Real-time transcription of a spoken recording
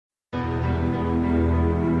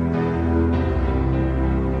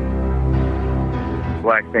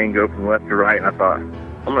black thing go from left to right, and I thought,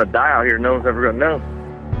 I'm going to die out here. No one's ever going to know.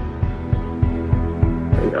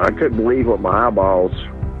 I couldn't believe what my eyeballs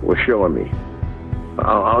were showing me.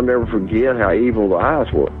 I'll never forget how evil the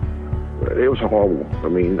eyes were. It was horrible. I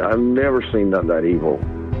mean, I've never seen nothing that evil.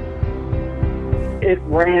 It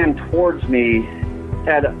ran towards me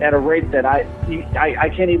at a rate that I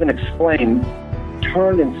can't even explain.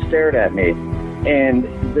 Turned and stared at me, and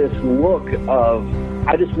this look of,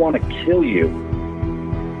 I just want to kill you.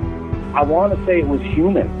 I want to say it was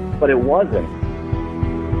human, but it wasn't.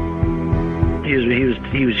 He was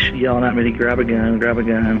yelling at me to grab a gun, grab a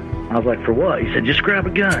gun. I was like, for what? He said, just grab a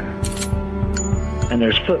gun. And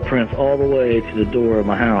there's footprints all the way to the door of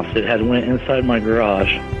my house. It had went inside my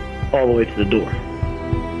garage all the way to the door.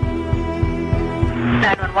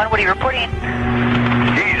 911, what are you reporting?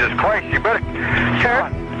 Jesus Christ, you better... Sir?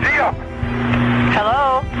 See ya!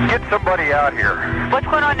 Hello? Get somebody out here. What's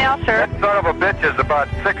going on now, sir? That son of a bitch is about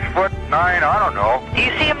 6'9", I don't know. Do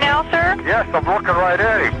you see him now, sir? Yes, I'm looking right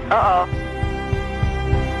at him. Uh-oh.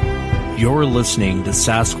 You're listening to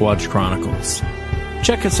Sasquatch Chronicles.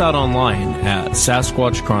 Check us out online at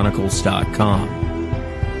SasquatchChronicles.com.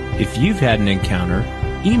 If you've had an encounter,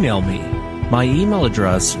 email me. My email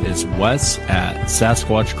address is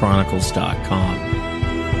wes@SasquatchChronicles.com.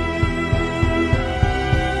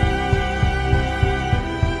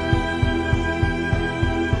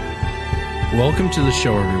 Welcome to the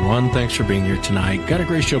show, everyone. Thanks for being here tonight. Got a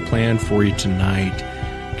great show planned for you tonight.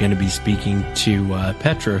 Going to be speaking to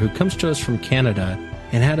Petra, who comes to us from Canada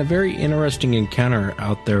and had a very interesting encounter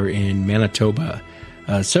out there in Manitoba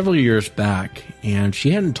several years back. And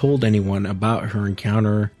she hadn't told anyone about her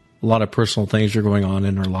encounter. A lot of personal things are going on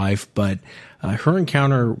in her life, but her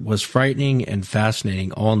encounter was frightening and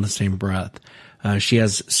fascinating all in the same breath. She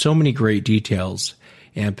has so many great details.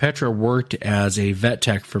 And Petra worked as a vet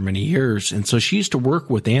tech for many years, and so she used to work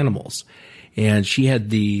with animals. And she had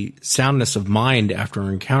the soundness of mind after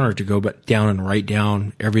her encounter to go down and write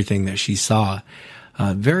down everything that she saw.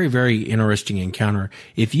 Very, very interesting encounter.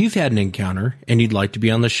 If you've had an encounter and you'd like to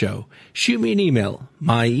be on the show, shoot me an email.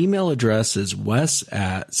 My email address is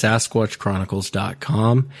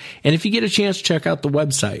wes@SasquatchChronicles.com. And if you get a chance, check out the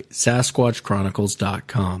website,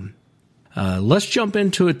 SasquatchChronicles.com. Let's jump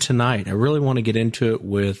into it tonight. I really want to get into it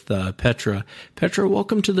with Petra. Petra,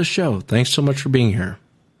 welcome to the show. Thanks so much for being here.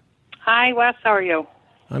 Hi, Wes. How are you?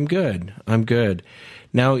 I'm good.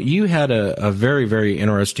 Now, you had a very, very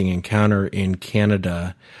interesting encounter in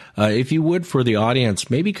Canada. If you would, for the audience,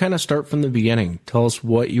 maybe kind of start from the beginning. Tell us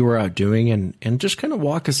what you were out doing and just kind of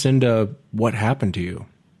walk us into what happened to you.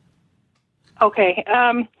 Okay.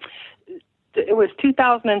 It was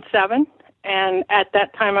 2007. And at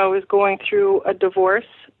that time, I was going through a divorce,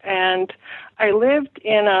 and I lived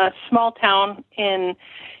in a small town in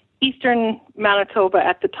eastern Manitoba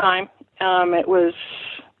at the time. It was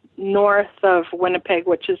north of Winnipeg,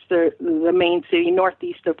 which is the main city,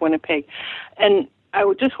 northeast of Winnipeg. And I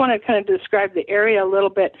would just want to kind of describe the area a little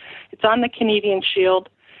bit. It's on the Canadian Shield.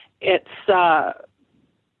 It's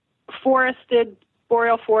forested,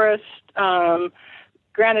 boreal forest,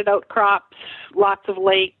 granite outcrops, lots of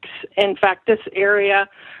lakes. In fact, this area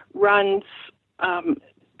runs,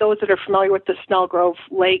 those that are familiar with the Snellgrove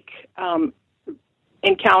Lake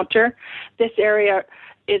encounter, this area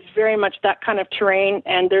is very much that kind of terrain,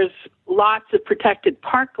 and there's lots of protected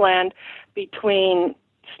parkland between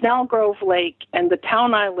Snellgrove Lake and the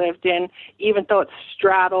town I lived in, even though it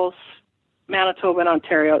straddles Manitoba and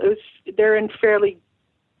Ontario. They're in fairly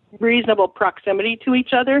reasonable proximity to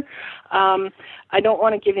each other. I don't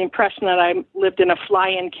want to give the impression that I lived in a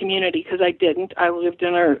fly-in community, because I didn't. I lived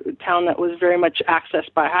in a town that was very much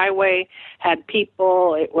accessed by highway, had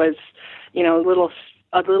people. It was,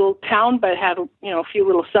 a little town, but had, a few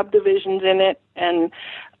little subdivisions in it, and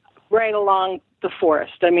right along the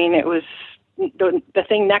forest. I mean, it was the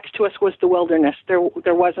thing next to us was the wilderness. There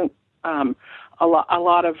wasn't a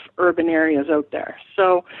lot of urban areas out there.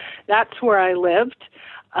 So that's where I lived.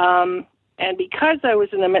 And because I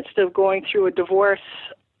was in the midst of going through a divorce,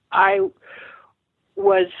 I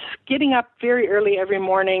was getting up very early every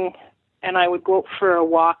morning, and I would go out for a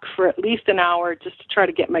walk for at least an hour just to try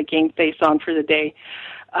to get my game face on for the day.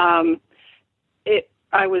 I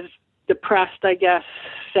was depressed, I guess,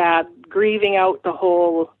 sad, grieving out the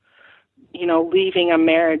whole, leaving a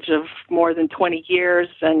marriage of more than 20 years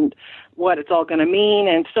and what it's all going to mean.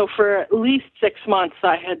 And so for at least 6 months,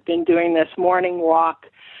 I had been doing this morning walk,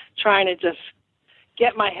 trying to just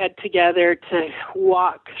get my head together to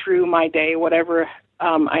walk through my day, whatever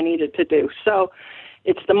I needed to do. So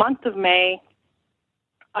it's the month of May.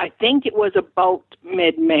 I think it was about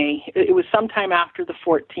mid-May. It was sometime after the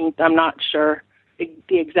 14th. I'm not sure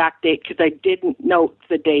the exact date because I didn't note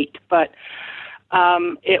the date, but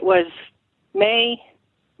it was May,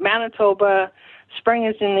 Manitoba, spring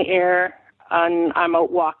is in the air, and I'm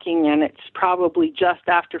out walking, and it's probably just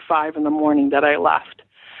after 5 in the morning that I left.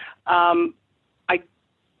 I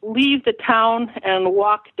leave the town and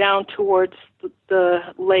walk down towards the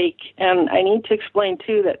lake, and I need to explain,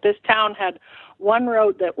 too, that this town had one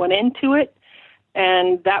road that went into it,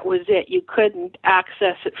 and that was it. You couldn't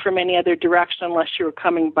access it from any other direction unless you were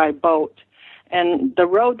coming by boat. And the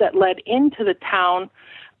road that led into the town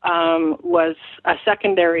was a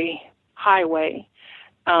secondary highway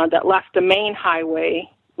that left the main highway,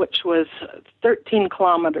 which was 13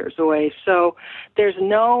 kilometers away. So there's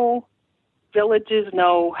no villages,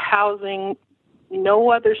 no housing, no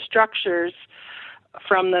other structures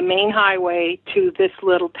from the main highway to this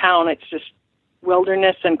little town. It's just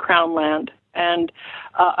wilderness and crown land. And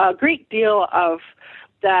a great deal of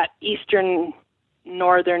that eastern,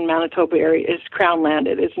 northern Manitoba area is crown land.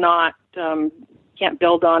 It is not, can't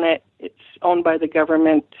build on it. It's owned by the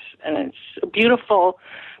government, and it's a beautiful,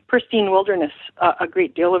 pristine wilderness, a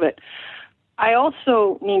great deal of it. I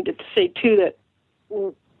also needed to say, too,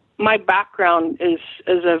 that my background is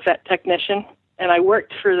as a vet technician, and I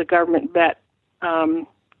worked for the government vet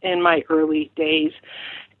in my early days.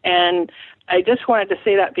 And I just wanted to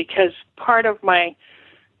say that because part of my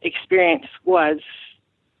experience was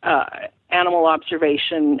animal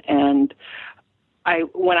observation, and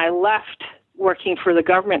when I left working for the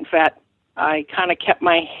government vet, I kind of kept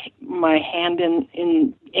my hand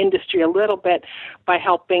in industry a little bit by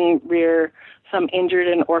helping rear some injured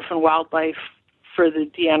and orphan wildlife for the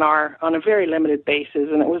DNR on a very limited basis,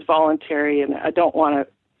 and it was voluntary. And I don't want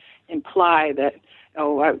to imply that I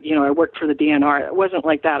worked for the DNR. It wasn't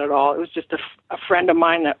like that at all. It was just a friend of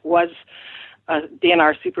mine that was a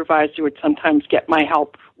DNR supervisor would sometimes get my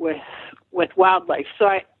help with wildlife. So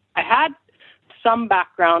I had some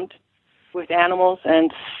background with animals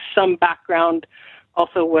and some background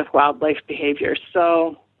also with wildlife behavior.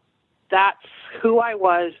 So that's who I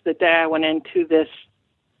was the day I went into this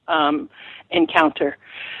encounter.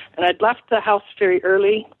 And I'd left the house very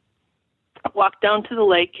early, walked down to the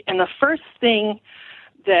lake, and the first thing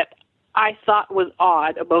that I thought was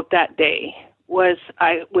odd about that day was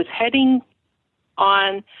I was heading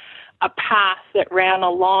on a path that ran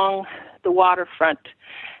along the waterfront,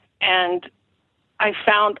 and I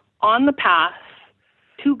found on the path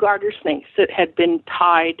 2 garter snakes that had been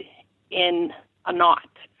tied in a knot.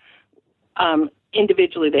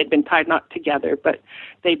 Individually, they'd been tied, not together, but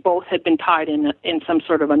they both had been tied in some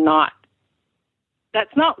sort of a knot.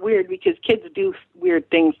 That's not weird because kids do weird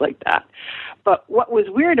things like that. But what was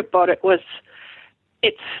weird about it was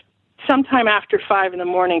it's sometime after 5 in the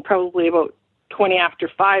morning, probably about 20 after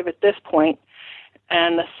 5 at this point,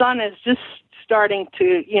 and the sun is just starting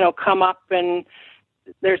to, come up, and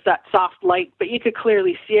there's that soft light, but you could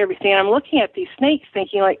clearly see everything. And I'm looking at these snakes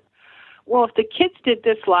thinking, well, if the kids did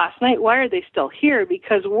this last night, why are they still here?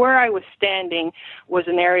 Because where I was standing was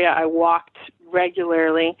an area I walked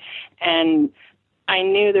regularly, and I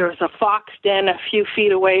knew there was a fox den a few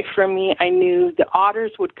feet away from me. I knew the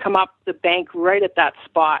otters would come up the bank right at that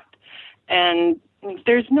spot. And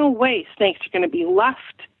there's no way snakes are going to be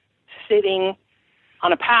left sitting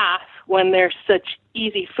on a path when there's such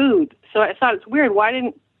easy food. So I thought it's weird. Why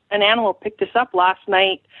didn't an animal pick this up last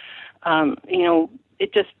night?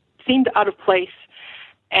 It just seemed out of place.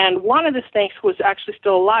 And one of the snakes was actually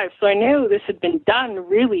still alive. So I knew this had been done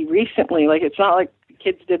really recently. It's not like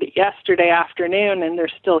kids did it yesterday afternoon and they're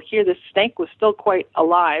still here. This snake was still quite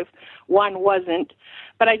alive. One wasn't.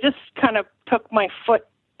 But I just kind of took my foot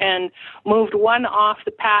and moved one off the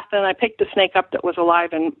path, and I picked the snake up that was alive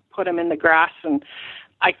and put him in the grass. And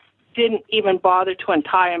I didn't even bother to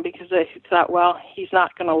untie him because I thought, well, he's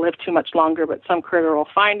not going to live too much longer, but some critter will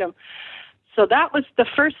find him. So that was the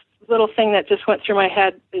first little thing that just went through my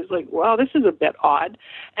head, is well, this is a bit odd.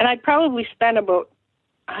 And I'd probably spend about,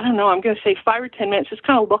 I'm going to say 5 or 10 minutes just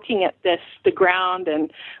kind of looking at the ground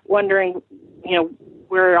and wondering,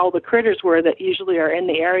 where all the critters were that usually are in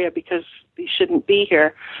the area because these shouldn't be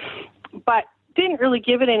here. But didn't really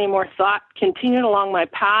give it any more thought, continued along my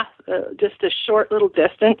path, just a short little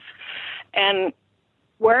distance. And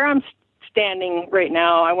where I'm standing right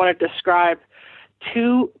now, I want to describe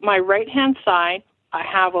to my right-hand side, I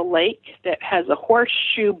have a lake that has a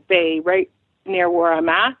horseshoe bay right near where I'm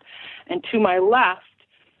at. And to my left,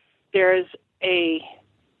 there's a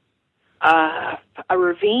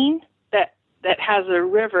ravine that has a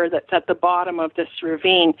river that's at the bottom of this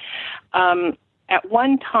ravine. At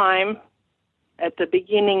one time, at the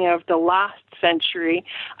beginning of the last century,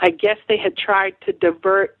 I guess they had tried to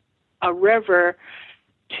divert a river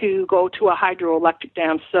to go to a hydroelectric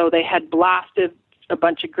dam. So they had blasted a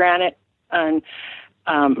bunch of granite, and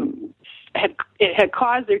it had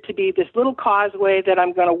caused there to be this little causeway that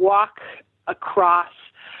I'm going to walk across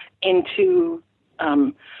into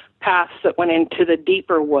paths that went into the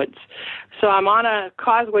deeper woods. So I'm on a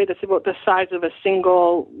causeway that's about the size of a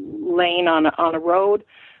single lane on a road.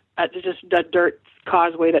 It's just a dirt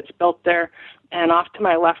causeway that's built there. And off to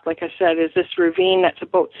my left, like I said, is this ravine that's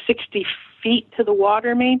about 60 feet to the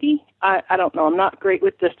water, maybe. I don't know. I'm not great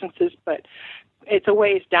with distances, but it's a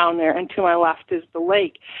ways down there. And to my left is the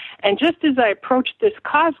lake. And just as I approached this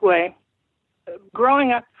causeway,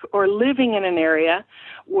 growing up or living in an area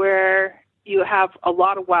where you have a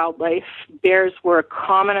lot of wildlife, bears were a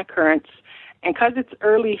common occurrence. And because it's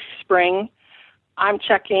early spring, I'm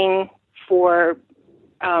checking for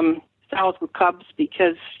sows with cubs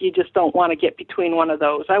because you just don't want to get between one of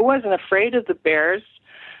those. I wasn't afraid of the bears.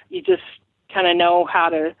 You just kind of know how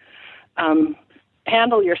to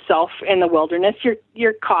handle yourself in the wilderness.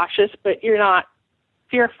 You're cautious, but you're not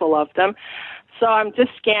fearful of them. So I'm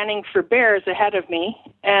just scanning for bears ahead of me,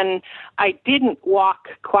 and I didn't walk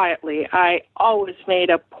quietly. I always made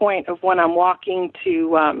a point of when I'm walking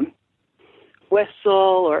to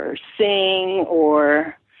whistle or sing,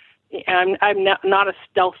 or I'm not a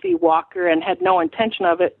stealthy walker and had no intention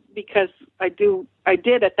of it because I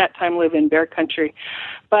did at that time live in bear country.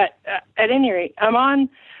 But at any rate,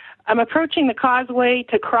 I'm approaching the causeway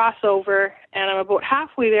to cross over, and I'm about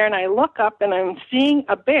halfway there, and I look up, and I'm seeing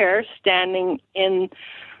a bear standing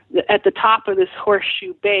at the top of this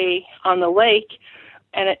horseshoe bay on the lake,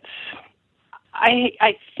 and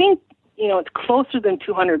I think, it's closer than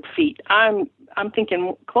 200 feet. I'm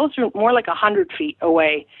thinking closer, more like 100 feet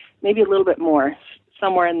away, maybe a little bit more,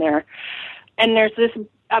 somewhere in there. And there's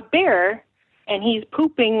a bear, and he's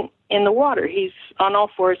pooping in the water. He's on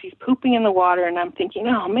all fours. He's pooping in the water, and I'm thinking,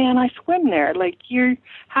 oh, man, I swim there. Like, you're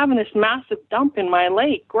having this massive dump in my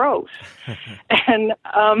lake. Gross. And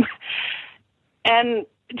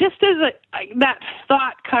just as that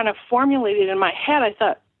thought kind of formulated in my head, I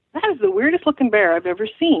thought, that is the weirdest looking bear I've ever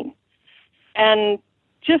seen. And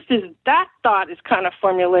just as that thought is kind of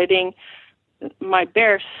formulating, my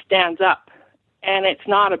bear stands up, and it's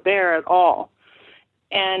not a bear at all.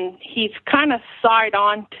 And he's kind of side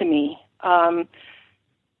on to me, and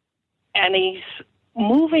he's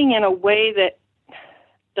moving in a way that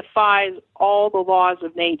defies all the laws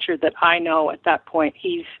of nature that I know at that point.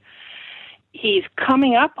 He's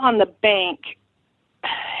coming up on the bank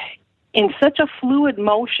in such a fluid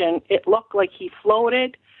motion, it looked like he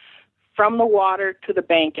floated from the water to the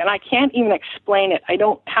bank. And I can't even explain it. I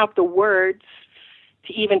don't have the words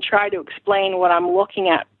to even try to explain what I'm looking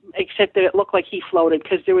at, except that it looked like he floated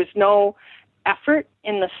because there was no effort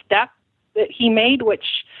in the step that he made,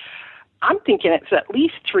 which I'm thinking it's at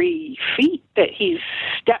least 3 feet that he's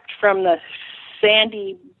stepped from the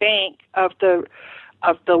sandy bank of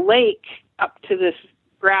the lake up to this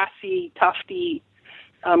grassy, tufty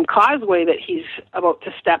causeway that he's about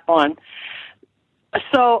to step on.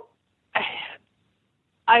 So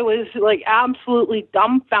I was like absolutely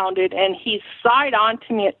dumbfounded, and he's side on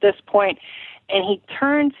to me at this point, and he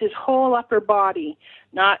turns his whole upper body,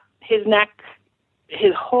 not his neck,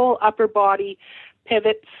 his whole upper body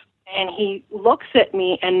pivots, and he looks at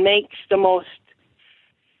me and makes the most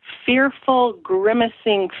fearful,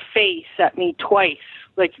 grimacing face at me twice,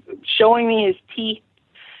 like showing me his teeth,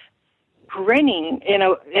 grinning in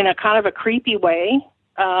a kind of a creepy way,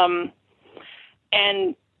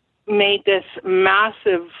 and made this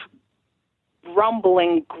massive,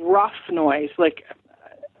 rumbling, gruff noise. Like,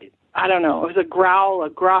 I don't know, it was a growl, a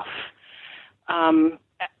gruff.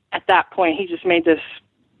 At that point, he just made this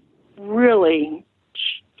really,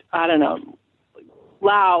 I don't know,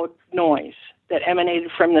 loud noise that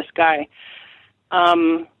emanated from this guy.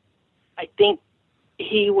 I think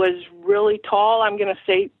he was really tall. I'm going to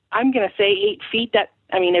say 8 feet.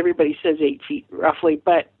 Everybody says 8 feet roughly,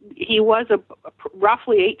 but he was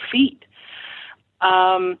roughly 8 feet.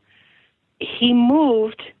 He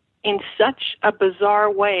moved in such a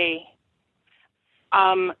bizarre way.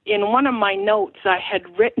 In one of my notes, I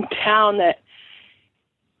had written down that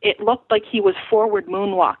it looked like he was forward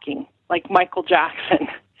moonwalking, like Michael Jackson.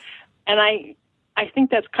 And I think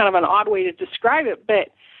that's kind of an odd way to describe it, but,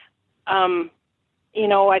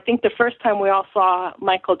 I think the first time we all saw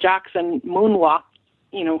Michael Jackson moonwalk,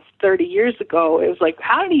 30 years ago, it was like,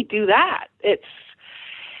 how did he do that? It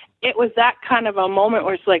was that kind of a moment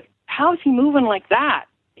where it's like, how is he moving like that?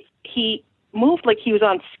 He moved like he was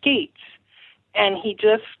on skates, and he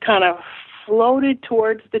just kind of floated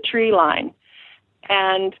towards the tree line.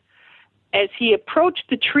 And as he approached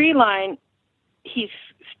the tree line, he's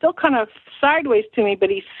still kind of sideways to me, but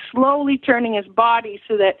he's slowly turning his body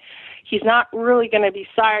so that he's not really going to be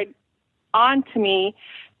side on to me.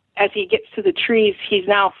 As he gets to the trees, he's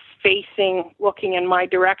now facing, looking in my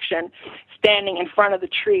direction, standing in front of the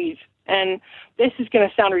trees. And this is going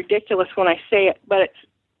to sound ridiculous when I say it, but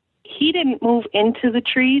he didn't move into the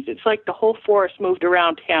trees. It's like the whole forest moved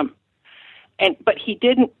around him. But he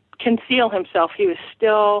didn't conceal himself. He was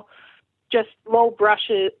still just low brush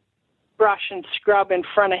and scrub in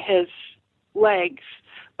front of his legs,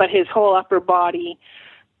 but his whole upper body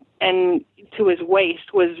and to his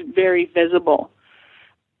waist was very visible.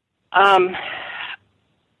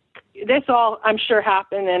 This all, I'm sure,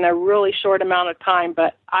 happened in a really short amount of time,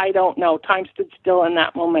 but I don't know. Time stood still in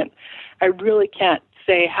that moment. I really can't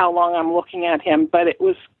say how long I'm looking at him, but it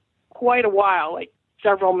was quite a while, like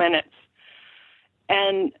several minutes.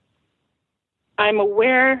 And I'm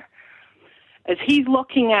aware, as he's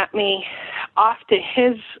looking at me, off to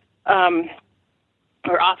his,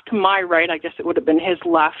 or off to my right, I guess it would have been his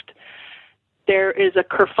left, there is a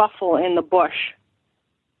kerfuffle in the bush.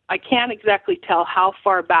 I can't exactly tell how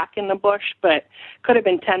far back in the bush, but it could have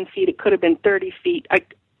been 10 feet, it could have been 30 feet.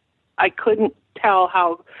 I couldn't tell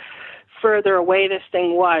how further away this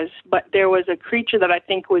thing was, but there was a creature that I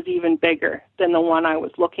think was even bigger than the one I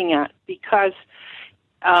was looking at, because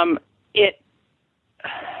it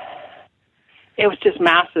was just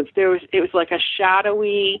massive. It was like a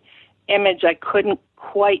shadowy image. I couldn't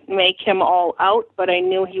quite make him all out, but I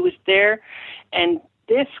knew he was there. And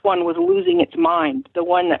this one was losing its mind. The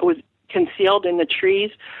one that was concealed in the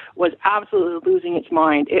trees was absolutely losing its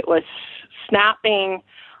mind. It was snapping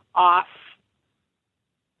off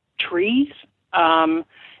trees.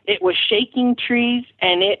 It was shaking trees,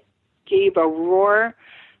 and it gave a roar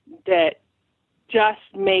that just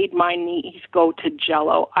made my knees go to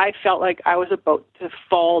jello. I felt like I was about to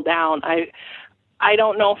fall down. I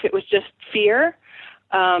don't know if it was just fear,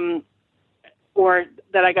 or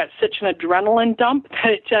that I got such an adrenaline dump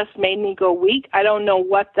that it just made me go weak. I don't know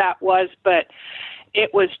what that was, but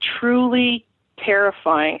it was truly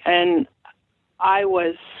terrifying, and I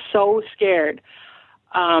was so scared.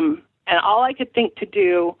 And all I could think to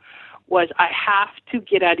do was, I have to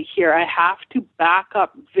get out of here. I have to back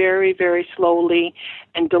up very, very slowly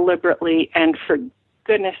and deliberately, and for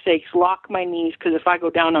goodness sakes, lock my knees, because if I go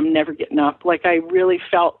down, I'm never getting up. Like, I really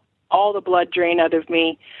felt all the blood drain out of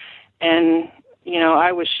me, and,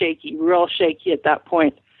 I was shaky, real shaky at that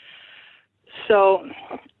point. So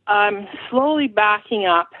I'm slowly backing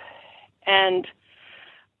up, and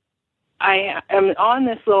I am on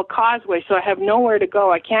this little causeway, so I have nowhere to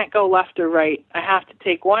go. I can't go left or right. I have to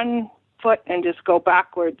take one foot and just go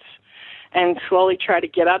backwards and slowly try to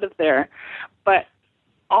get out of there. But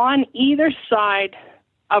on either side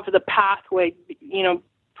of the pathway,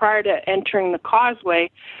 prior to entering the causeway,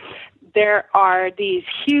 there are these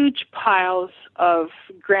huge piles of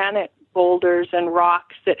granite boulders and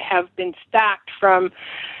rocks that have been stacked from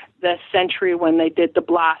the century when they did the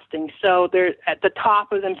blasting. So they're at the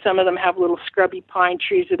top of them. Some of them have little scrubby pine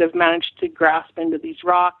trees that have managed to grasp into these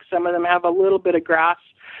rocks. Some of them have a little bit of grass.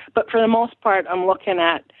 But for the most part, I'm looking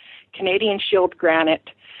at Canadian Shield granite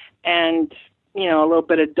and, a little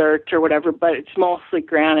bit of dirt or whatever, but it's mostly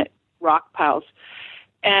granite rock piles.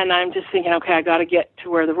 And I'm just thinking, okay, I got to get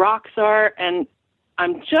to where the rocks are. And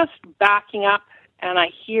I'm just backing up, and I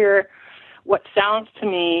hear what sounds to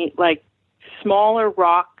me like smaller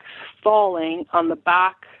rocks falling on the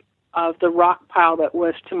back of the rock pile that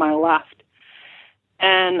was to my left.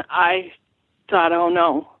 And I thought, oh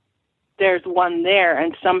no, there's one there,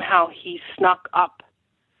 and somehow he snuck up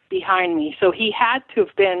behind me. So he had to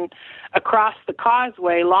have been across the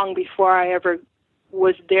causeway long before I ever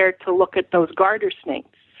was there to look at those garter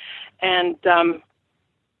snakes. And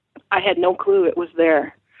I had no clue it was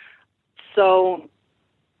there. So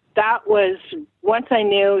that was, once I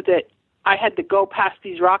knew that I had to go past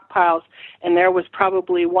these rock piles, and there was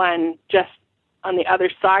probably one just on the other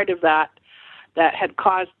side of that had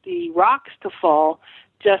caused the rocks to fall,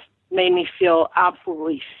 just made me feel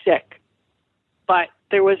absolutely sick. But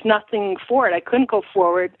there was nothing for it. I couldn't go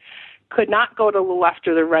forward, could not go to the left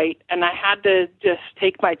or the right, and I had to just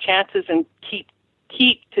take my chances and keep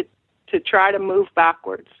to try to move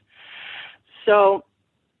backwards. So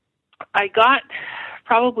I got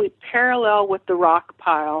probably parallel with the rock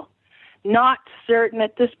pile, not certain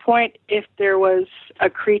at this point if there was a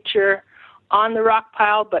creature on the rock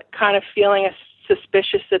pile, but kind of feeling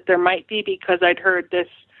suspicious that there might be, because I'd heard this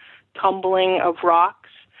tumbling of rocks.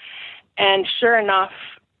 And sure enough,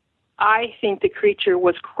 I think the creature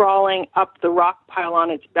was crawling up the rock pile on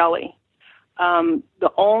its belly.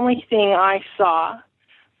 The only thing I saw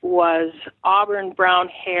was auburn brown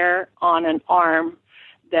hair on an arm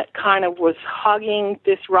that kind of was hugging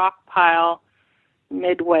this rock pile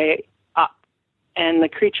midway up. And the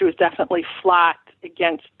creature was definitely flat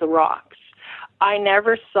against the rocks. I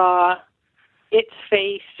never saw its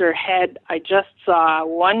face or head. I just saw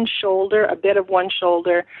one shoulder, a bit of one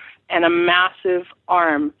shoulder, and a massive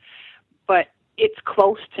arm. But it's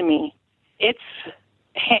close to me. Its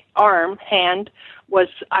hand was,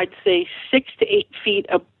 I'd say, 6 to 8 feet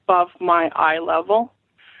above my eye level,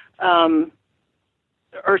 or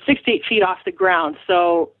 6 to 8 feet off the ground.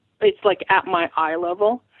 So it's like at my eye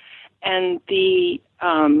level. And it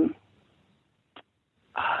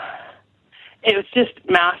was just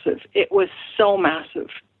massive. It was so massive.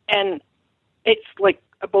 And it's like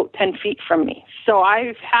about 10 feet from me. So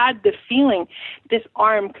I've had the feeling this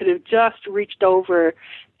arm could have just reached over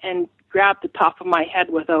and grabbed the top of my head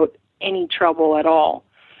without any trouble at all.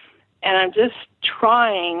 And I'm just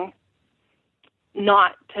trying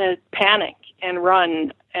not to panic and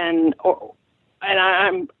run. And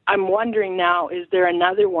I'm wondering now, is there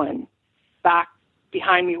another one back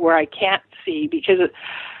behind me where I can't see? Because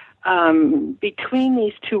between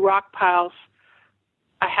these two rock piles,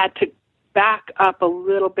 I had to back up a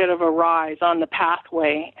little bit of a rise on the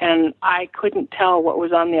pathway, and I couldn't tell what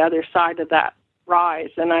was on the other side of that rise.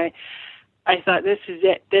 And I thought, this is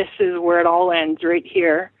it. This is where it all ends, right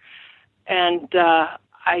here. And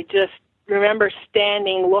I just remember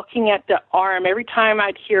standing, looking at the arm. Every time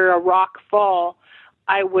I'd hear a rock fall,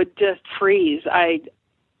 I would just freeze. I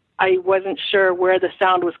wasn't sure where the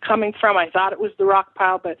sound was coming from. I thought it was the rock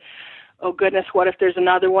pile, but oh goodness, what if there's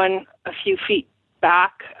another one a few feet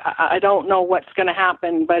back? I don't know what's going to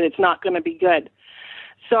happen, but it's not going to be good.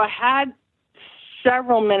 So I had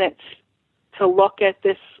several minutes to look at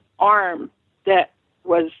this arm that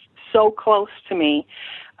was so close to me.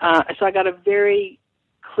 So I got a very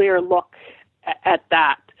clear look at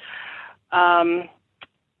that.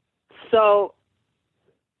 So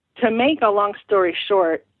to make a long story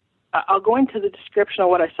short, I'll go into the description of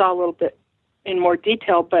what I saw a little bit in more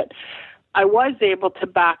detail, but I was able to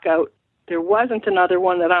back out. There wasn't another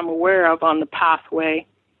one that I'm aware of on the pathway,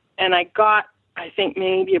 and I got, I think,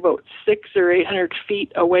 maybe about 600 or 800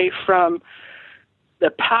 feet away from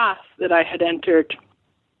the path that I had entered,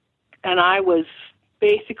 and I was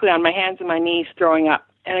basically on my hands and my knees throwing up.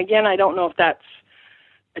 And again, I don't know if that's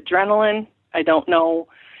adrenaline. I don't know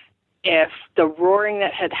if the roaring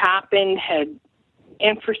that had happened had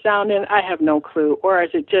infrasound in it. I have no clue. Or is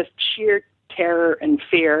it just sheer terror and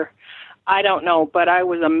fear? I don't know, but I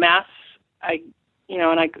was a mess. I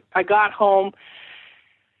got home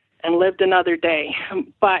and lived another day.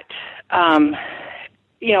 But,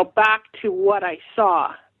 back to what I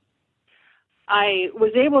saw, I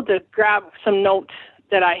was able to grab some notes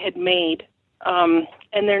that I had made, and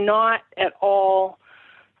they're not at all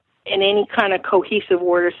in any kind of cohesive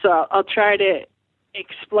order, so I'll try to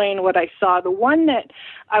explain what I saw. The one that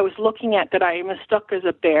I was looking at that I mistook as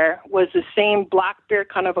a bear was the same black bear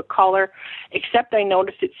kind of a color, except I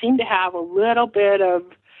noticed it seemed to have a little bit of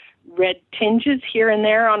red tinges here and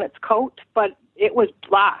there on its coat, but it was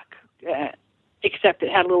black, except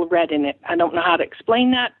it had a little red in it. I don't know how to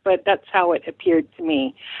explain that, but that's how it appeared to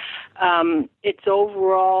me. Its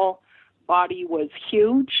overall body was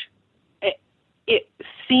huge. It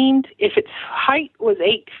seemed, if its height was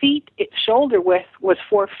 8 feet, its shoulder width was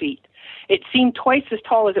 4 feet. It seemed twice as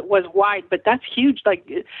tall as it was wide, but that's huge. Like,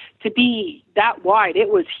 to be that wide, it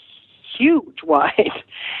was huge wide.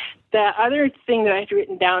 The other thing that I had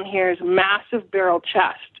written down here is massive barrel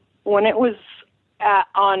chest. When it was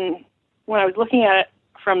when I was looking at it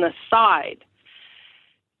from the side,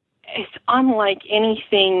 it's unlike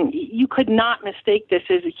anything. You could not mistake this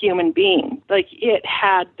as a human being. Like, it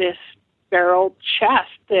had this barrel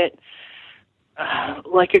chest that,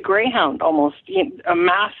 like a greyhound almost, a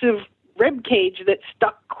massive rib cage that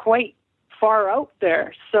stuck quite far out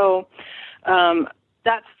there. So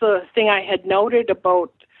that's the thing I had noted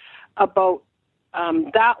about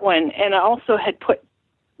that one. And I also had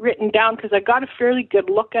written down, because I got a fairly good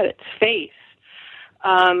look at its face.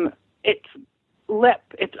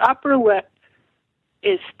 Its upper lip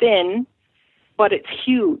is thin, but it's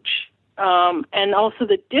huge. And also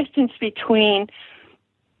the distance between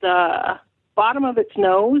the bottom of its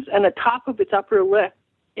nose and the top of its upper lip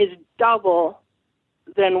is double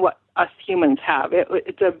than what us humans have.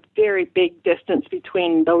 It's a very big distance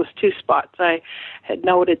between those two spots. I had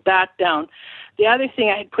noted that down. The other thing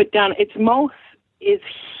I had put down, its mouth is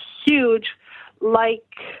huge, like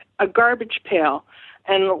a garbage pail.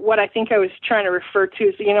 And what I think I was trying to refer to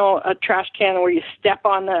is, a trash can where you step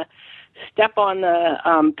on the step on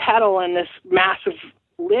the pedal and this massive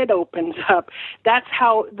lid opens up. That's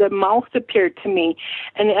how the mouth appeared to me.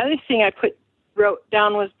 And the other thing I wrote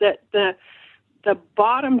down was that the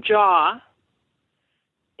bottom jaw,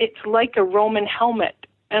 it's like a Roman helmet.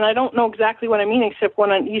 And I don't know exactly what I mean, except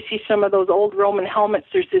when you see some of those old Roman helmets,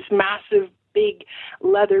 there's this massive, big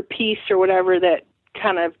leather piece or whatever that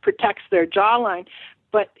kind of protects their jawline.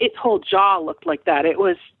 But its whole jaw looked like that. It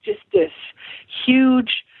was just this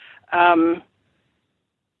huge, I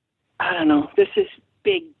don't know, this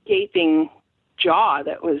big gaping jaw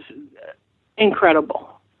that was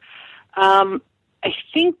incredible. I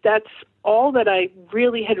think that's all that I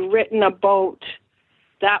really had written about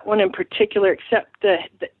that one in particular, except that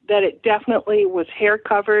it definitely was hair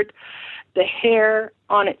covered. The hair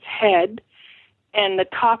on its head and the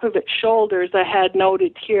top of its shoulders, I had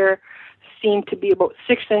noted here, seemed to be about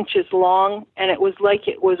 6 inches long, and it was like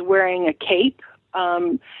it was wearing a cape.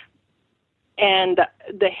 And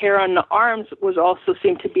the hair on the arms was also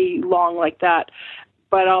seemed to be long like that.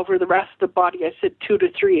 But over the rest of the body, I said 2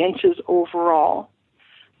 to 3 inches overall.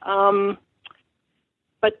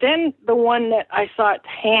 But then the one that I saw its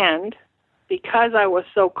hand, because I was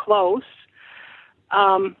so close,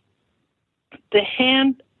 the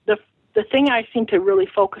hand, the thing I seemed to really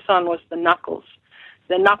focus on was the knuckles.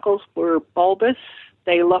 The knuckles were bulbous.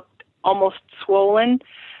 They looked almost swollen.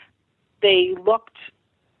 They looked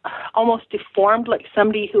almost deformed, like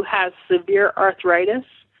somebody who has severe arthritis.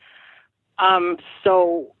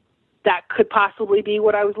 So that could possibly be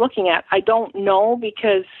what I was looking at. I don't know,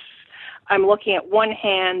 because I'm looking at one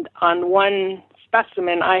hand on one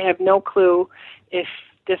specimen. I have no clue if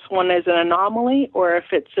this one is an anomaly or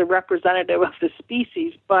if it's a representative of the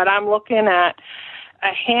species. But I'm looking at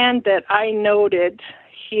a hand that I noted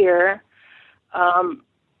here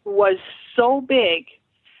was so big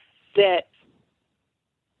that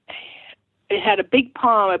it had a big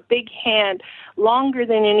palm, a big hand, longer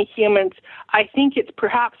than any human's. I think it's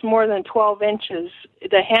perhaps more than 12 inches.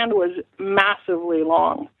 The hand was massively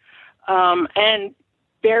long and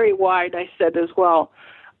very wide, I said as well.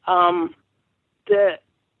 I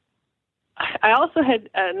also had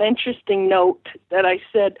an interesting note that I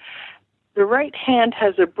said the right hand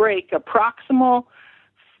has a break, a proximal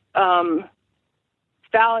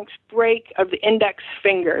phalanx break of the index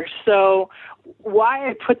finger. So why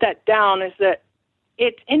I put that down is that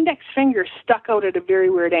its index finger stuck out at a very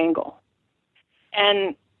weird angle.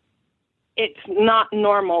 And it's not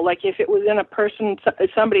normal. Like if it was in a person,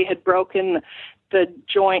 somebody had broken the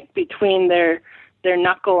joint between their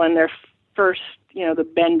knuckle and their first, the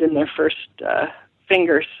bend in their first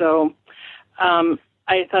finger. So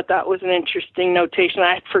I thought that was an interesting notation.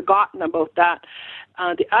 I had forgotten about that.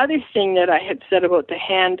 The other thing that I had said about the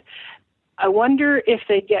hand, I wonder if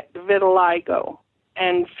they get vitiligo.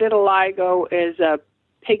 And vitiligo is a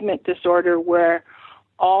pigment disorder where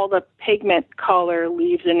all the pigment color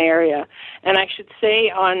leaves an area. And I should say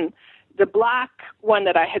on the black one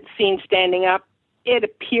that I had seen standing up, it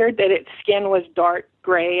appeared that its skin was dark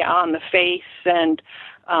gray on the face, and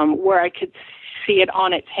where I could see it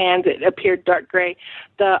on its hands, it appeared dark gray.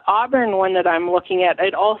 The auburn one that I'm looking at,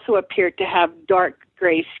 it also appeared to have dark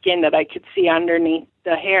gray skin that I could see underneath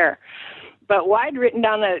the hair. But why I'd written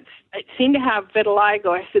down that it seemed to have vitiligo,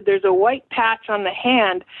 I said there's a white patch on the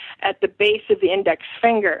hand at the base of the index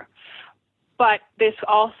finger. But this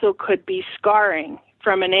also could be scarring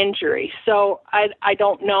from an injury. So I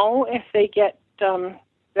don't know if they get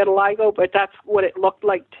vitiligo, but that's what it looked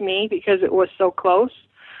like to me because it was so close.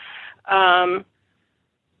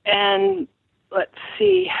 And let's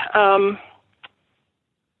see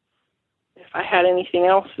if I had anything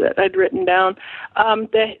else that I'd written down.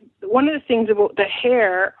 One of the things about the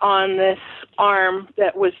hair on this arm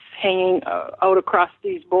that was hanging out across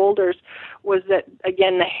these boulders was that,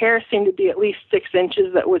 again, the hair seemed to be at least 6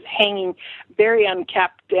 inches that was hanging very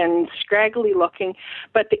unkempt and scraggly looking.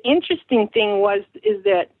 But the interesting thing is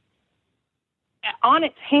that on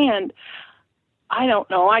its hand, I don't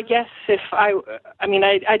know, I guess I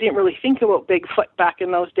didn't really think about Bigfoot back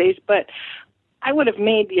in those days, but I would have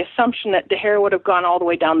made the assumption that the hair would have gone all the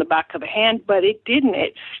way down the back of the hand, but it didn't.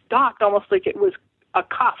 It stopped almost like it was a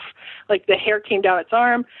cuff, like the hair came down its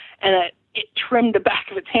arm and it trimmed the back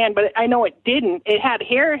of its hand, but I know it didn't. It had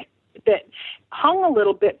hair that hung a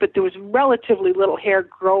little bit, but there was relatively little hair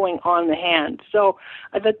growing on the hand. So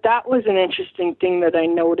I thought that was an interesting thing that I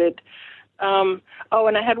noted. And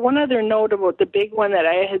I had one other note about the big one that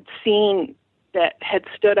I had seen that had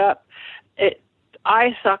stood up.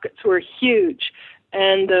 Eye sockets were huge,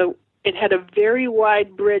 and it had a very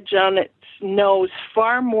wide bridge on its nose,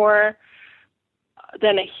 far more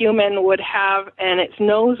than a human would have, and its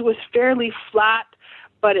nose was fairly flat,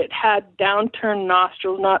 but it had downturned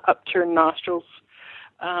nostrils, not upturned nostrils.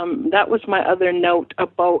 That was my other note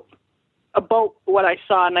about what I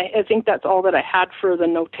saw, and I think that's all that I had for the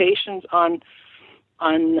notations on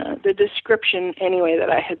the description anyway that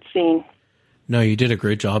I had seen. No, you did a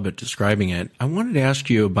great job at describing it. I wanted to ask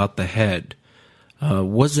you about the head.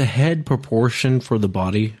 Was the head proportioned for the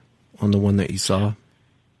body on the one that you saw?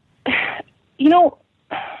 You know,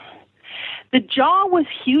 the jaw was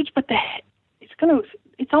huge, but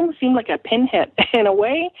it almost seemed like a pinhead in a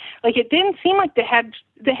way. Like, it didn't seem like the head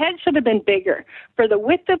should have been bigger. For the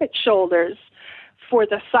width of its shoulders, for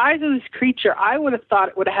the size of this creature, I would have thought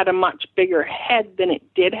it would have had a much bigger head than it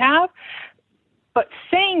did have. But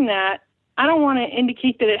saying that, I don't want to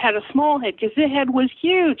indicate that it had a small head, because the head was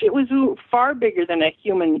huge. It was far bigger than a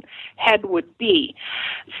human head would be.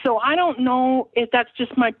 So I don't know if that's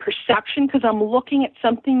just my perception, because I'm looking at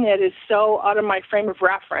something that is so out of my frame of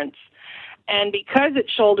reference. And because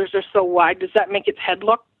its shoulders are so wide, does that make its head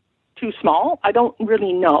look too small? I don't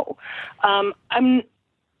really know.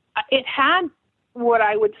 It had what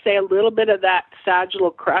I would say a little bit of that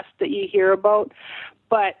sagittal crest that you hear about,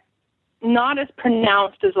 but not as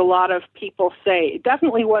pronounced as a lot of people say. It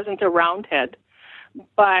definitely wasn't a round head,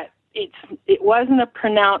 but it wasn't a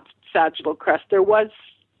pronounced sagittal crest. There was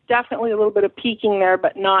definitely a little bit of peaking there,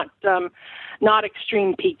 but not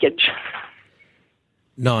extreme peakage.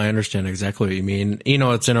 No, I understand exactly what you mean. You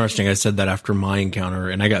know, it's interesting. I said that after my encounter,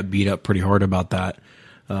 and I got beat up pretty hard about that.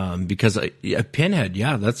 Because a pinhead,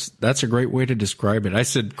 yeah, that's a great way to describe it. I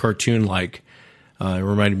said cartoon-like. It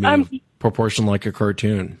reminded me of proportion like a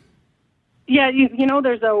cartoon. Yeah, you know,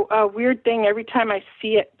 there's a weird thing every time I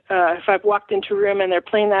see it. If I've walked into a room and they're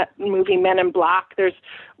playing that movie Men in Black, there's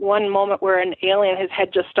one moment where an alien, his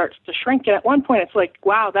head just starts to shrink, and at one point it's like,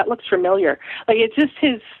 wow, that looks familiar. Like, it's just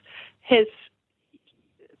his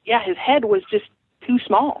head was just too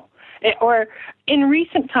small. Or in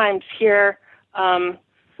recent times here,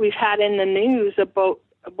 we've had in the news about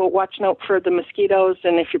watching out for the mosquitoes,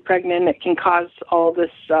 and if you're pregnant, it can cause all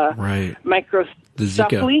this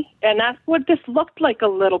microcephaly, and that's what this looked like a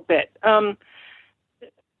little bit.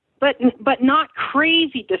 But not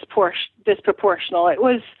crazy disproportional. It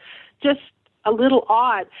was just a little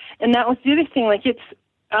odd, and that was the other thing. Like,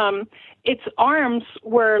 its arms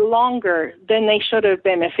were longer than they should have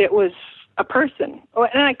been if it was a person.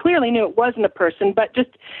 And I clearly knew it wasn't a person, but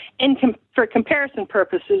just for comparison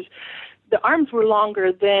purposes, the arms were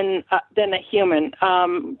longer than a human.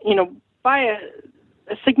 You know, by a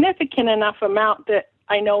significant enough amount that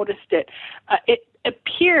I noticed it. It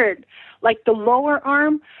appeared like the lower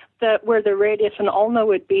arm, where the radius and ulna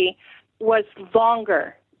would be, was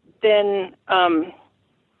longer than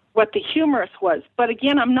what the humerus was. But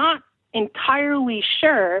again, I'm not entirely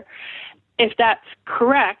sure if that's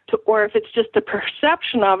correct or if it's just a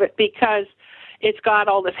perception of it, because it's got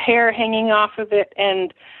all this hair hanging off of it,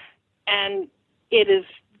 and it is,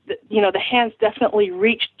 you know, the hands definitely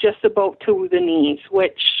reach just about to the knees,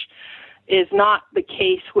 which is not the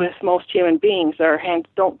case with most human beings. Our hands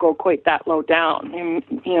don't go quite that low down,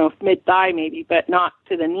 you know, mid-thigh maybe, but not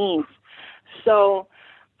to the knees. So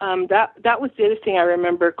that was the other thing I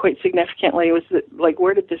remember quite significantly, was that, like,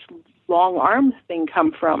 where did this long arm thing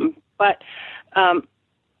come from? But,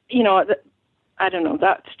 you know, I don't know.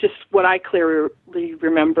 That's just what I clearly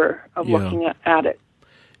remember of looking at it.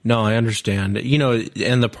 No, I understand. You know,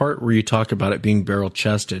 and the part where you talk about it being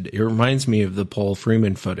barrel-chested, it reminds me of the Paul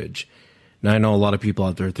Freeman footage. Now, I know a lot of people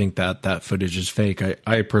out there think that footage is fake.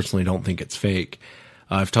 I personally don't think it's fake.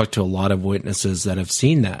 I've talked to a lot of witnesses that have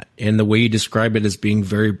seen that, and the way you describe it as being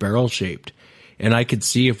very barrel-shaped. And I could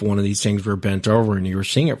see if one of these things were bent over and you were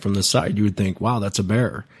seeing it from the side, you would think, wow, that's a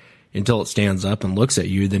bear. Until it stands up and looks at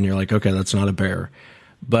you, then you're like, okay, that's not a bear.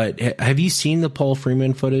 But have you seen the Paul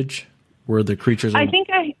Freeman footage where the creatures are... I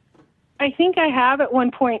think I have at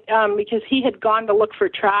one point, because he had gone to look for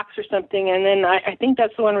tracks or something, and then I think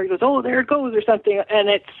that's the one where he goes, oh, there it goes, or something, and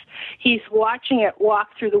he's watching it walk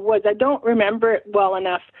through the woods. I don't remember it well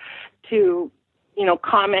enough to, you know,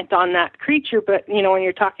 comment on that creature, but, you know, when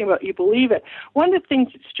you're talking about you believe it, one of the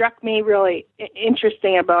things that struck me really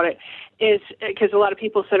interesting about it is, because a lot of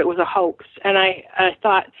people said it was a hoax, and I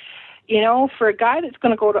thought, you know, for a guy that's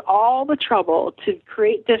going to go to all the trouble to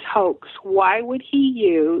create this hoax, why would he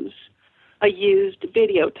use a used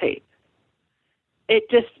videotape?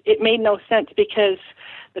 It made no sense, because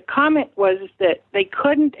the comment was that they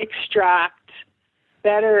couldn't extract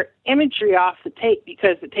better imagery off the tape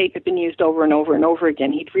because the tape had been used over and over and over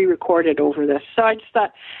again. He'd re-recorded over this. So I just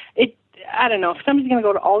thought, I don't know, if somebody's going to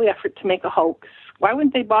go to all the effort to make a hoax, Why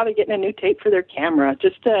wouldn't they bother getting a new tape for their camera?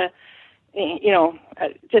 Just to,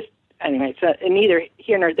 anyway, it's neither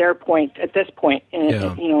here nor there point at this point,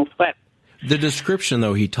 but. The description,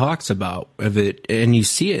 though, he talks about of it, and you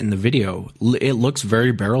see it in the video, it looks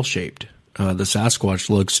very barrel-shaped. The Sasquatch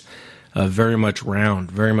looks very much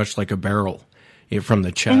round, very much like a barrel from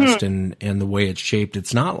the chest and the way it's shaped.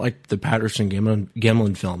 It's not like the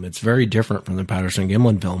Patterson-Gimlin film. It's very different from the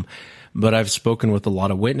Patterson-Gimlin film. But I've spoken with a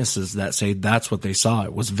lot of witnesses that say that's what they saw.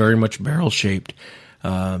 It was very much barrel-shaped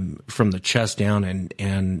from the chest down,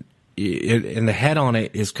 and the head on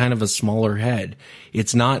it is kind of a smaller head.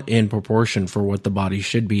 It's not in proportion for what the body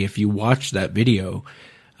should be. If you watch that video,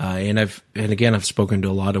 and again, I've spoken to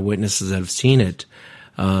a lot of witnesses that have seen it.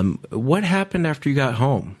 What happened after you got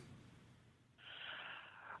home?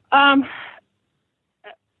 I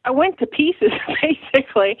went to pieces,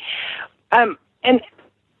 basically. And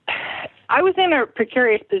I was in a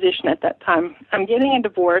precarious position at that time. I'm getting a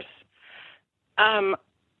divorce.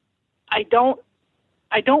 I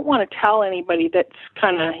don't want to tell anybody that's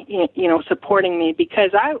kind of, supporting me,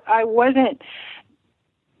 because I wasn't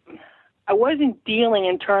dealing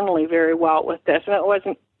internally very well with this.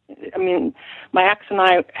 And my ex and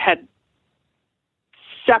I had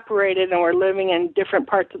separated and were living in different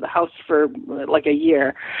parts of the house for like a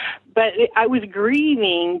year. But I was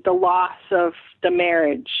grieving the loss of the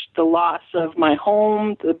marriage, the loss of my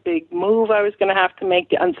home, the big move I was going to have to make,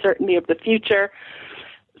 the uncertainty of the future.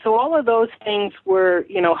 So all of those things were,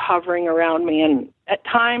 hovering around me. And at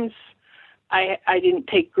times I didn't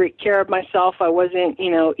take great care of myself. I wasn't,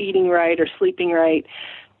 eating right or sleeping right.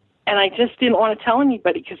 And I just didn't want to tell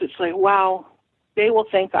anybody, because it's like, wow, they will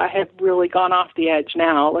think I have really gone off the edge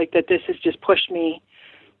now, like that this has just pushed me,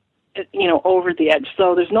 over the edge.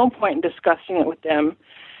 So there's no point in discussing it with them.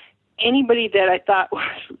 Anybody that I thought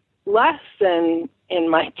was less than in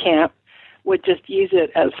my camp would just use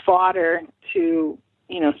it as fodder to,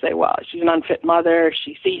 say, well, she's an unfit mother,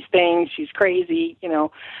 she sees things, she's crazy,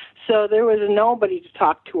 So there was nobody to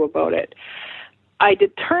talk to about it. I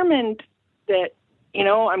determined that,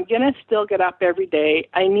 I'm going to still get up every day.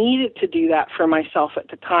 I needed to do that for myself at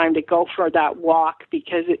the time, to go for that walk,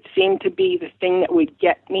 because it seemed to be the thing that would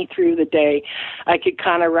get me through the day. I could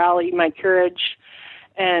kind of rally my courage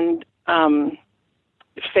and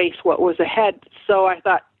face what was ahead. So I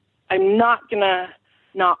thought, I'm not going to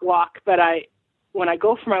not walk, but when I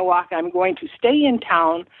go for my walk, I'm going to stay in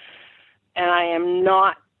town, and I am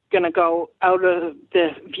not going to go out of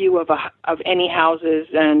the view of any houses,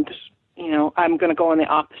 and I'm going to go in the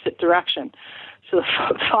opposite direction. So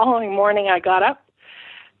the following morning, I got up,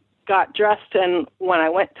 got dressed, and when I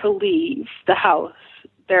went to leave the house,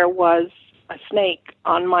 there was a snake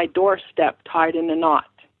on my doorstep tied in a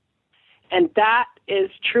knot. And that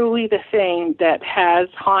is truly the thing that has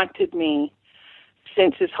haunted me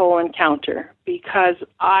since this whole encounter, because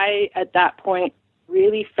I, at that point,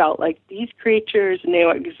 really felt like these creatures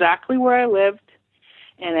knew exactly where I lived,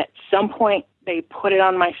 and at some point they put it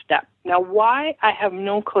on my step. Now, why? I have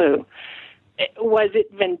no clue. Was it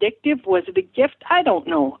vindictive? Was it a gift? I don't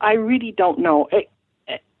know. I really don't know,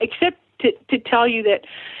 except to tell you that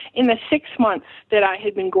in the 6 months that I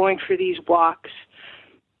had been going for these walks,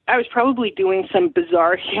 I was probably doing some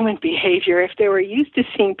bizarre human behavior. If they were used to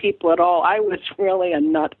seeing people at all, I was really a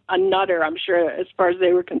nutter, I'm sure, as far as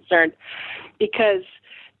they were concerned, because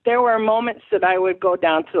there were moments that I would go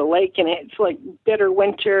down to the lake, and it's like bitter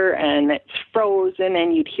winter, and it's frozen,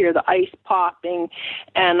 and you'd hear the ice popping,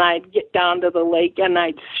 and I'd get down to the lake, and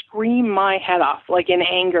I'd scream my head off, like in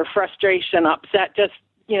anger, frustration, upset, just,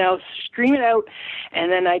 scream it out,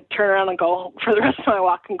 and then I'd turn around and go for the rest of my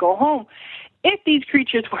walk and go home. If these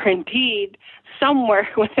creatures were indeed somewhere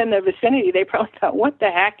within the vicinity, they probably thought, what the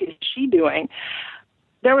heck is she doing?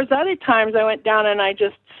 There was other times I went down and I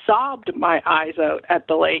just sobbed my eyes out at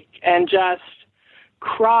the lake and just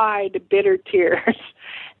cried bitter tears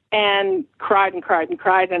and cried and cried and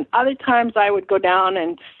cried. And other times I would go down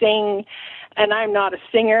and sing, and I'm not a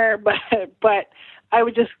singer, but I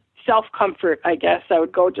would just self-comfort, I guess. I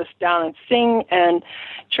would go just down and sing and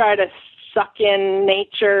try to suck in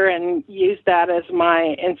nature and use that as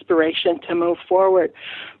my inspiration to move forward.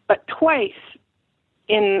 But twice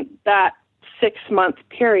in that 6-month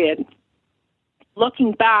period,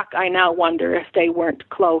 looking back, I now wonder if they weren't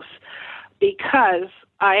close, because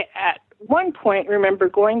I, at one point, remember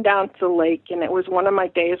going down to the lake, and it was one of my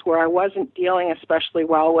days where I wasn't dealing especially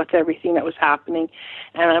well with everything that was happening,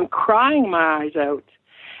 and I'm crying my eyes out.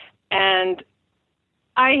 And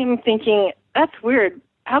I am thinking, that's weird.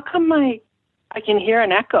 How come I can hear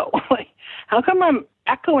an echo? Like, how come I'm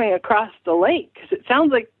echoing across the lake? Because it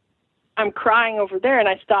sounds like I'm crying over there. And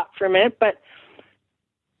I stopped for a minute, but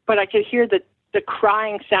but I could hear the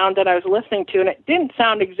crying sound that I was listening to, and it didn't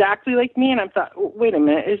sound exactly like me. And I thought, wait a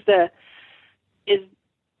minute,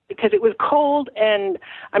 because it was cold, and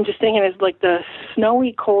I'm just thinking, is like the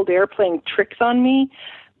snowy cold air playing tricks on me?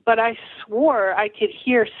 But I swore I could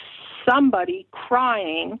hear somebody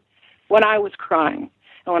crying when I was crying.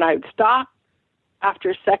 And when I would stop, after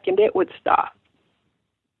a second, it would stop.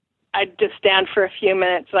 I'd just stand for a few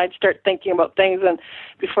minutes, and I'd start thinking about things, and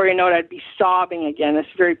before you know it, I'd be sobbing again. This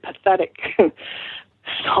very pathetic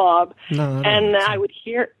sob. And I would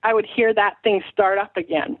hear that thing start up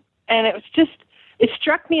again. And it was just, it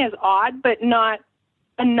struck me as odd, but not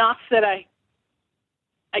enough that I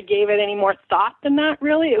gave it any more thought than that,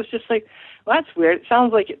 really. It was just like, well, that's weird. It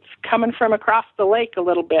sounds like it's coming from across the lake a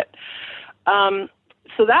little bit.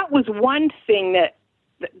 So that was one thing that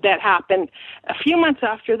happened. A few months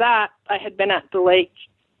after that, I had been at the lake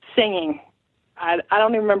singing. I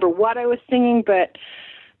don't even remember what I was singing, but,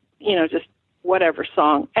 just whatever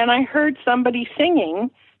song. And I heard somebody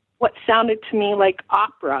singing what sounded to me like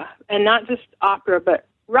opera, and not just opera, but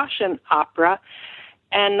Russian opera.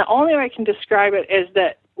 And the only way I can describe it is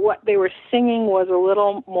that what they were singing was a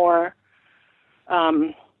little more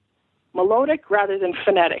melodic rather than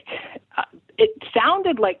phonetic. It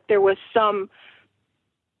sounded like there was some,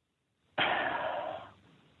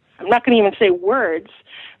 I'm not going to even say words,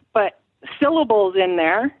 but syllables in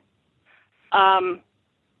there.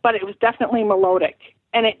 But it was definitely melodic.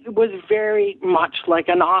 And it was very much like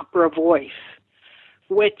an opera voice,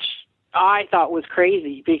 which I thought was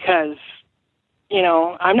crazy because,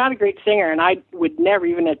 I'm not a great singer, and I would never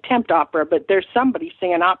even attempt opera, but there's somebody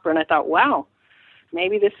singing opera, and I thought, wow,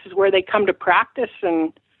 maybe this is where they come to practice,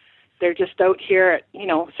 and they're just out here at,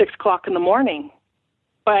 6 o'clock in the morning.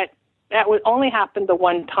 But that would only happen the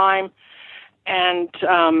one time, and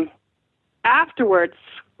afterwards,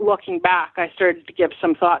 looking back, I started to give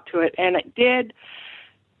some thought to it, and I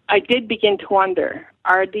did begin to wonder,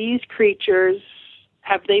 are these creatures,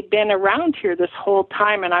 have they been around here this whole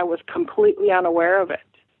time, and I was completely unaware of it?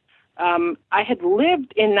 I had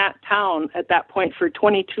lived in that town at that point for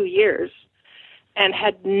 22 years and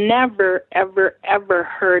had never, ever, ever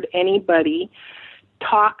heard anybody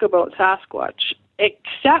talk about Sasquatch,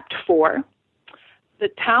 except for the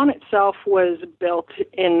town itself was built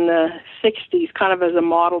in the 60s, kind of as a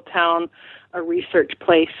model town, a research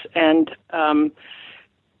place, and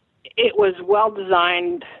it was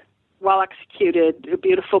well-designed, well-executed, a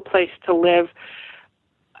beautiful place to live.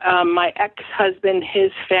 My ex-husband,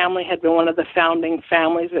 his family had been one of the founding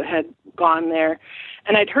families that had gone there.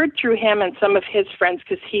 And I'd heard through him and some of his friends,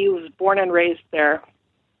 because he was born and raised there,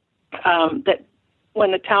 that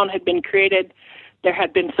when the town had been created, there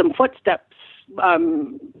had been some footsteps,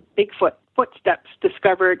 Bigfoot footsteps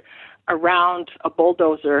discovered around a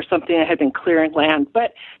bulldozer or something that had been clearing land.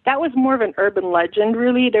 But that was more of an urban legend,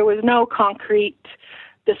 really. There was no concrete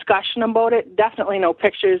discussion about it, definitely no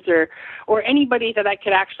pictures or anybody that I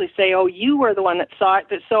could actually say, oh, you were the one that saw it.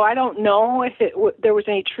 So I don't know if there was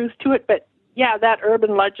any truth to it, but yeah, that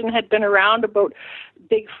urban legend had been around about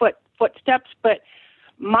Bigfoot footsteps. But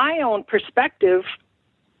my own perspective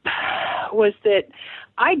was that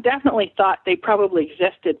I definitely thought they probably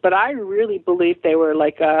existed, but I really believed they were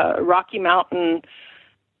like a Rocky Mountain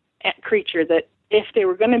creature, that if they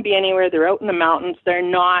were going to be anywhere, they're out in the mountains. They're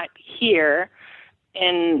not here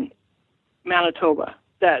in Manitoba.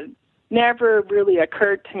 That never really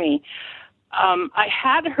occurred to me. I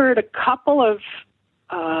had heard a couple of,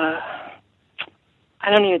 I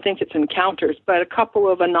don't even think it's encounters, but a couple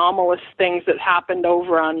of anomalous things that happened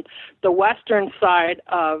over on the western side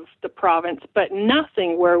of the province, but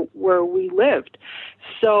nothing where we lived.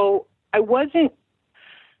 So I don't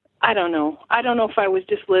know if I was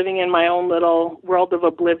just living in my own little world of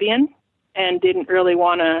oblivion and didn't really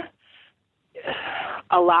want to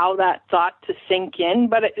allow that thought to sink in,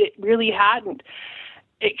 but it really hadn't.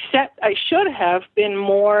 Except I should have been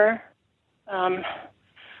more,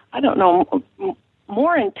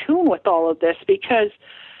 more in tune with all of this, because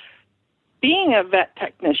being a vet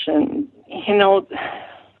technician,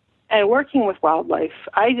 and working with wildlife,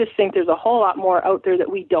 I just think there's a whole lot more out there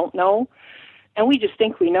that we don't know, and we just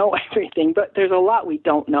think we know everything, but there's a lot we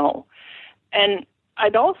don't know. And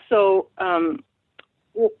I'd also,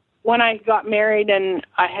 when I got married and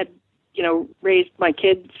I had, raised my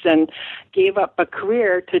kids and gave up a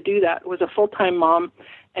career to do that, was a full-time mom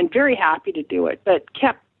and very happy to do it, but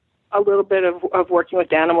kept a little bit of working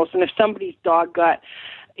with animals. And if somebody's dog got,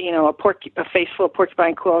 a face full of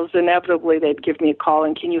porcupine quills, inevitably they'd give me a call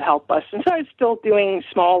and, can you help us? And so I was still doing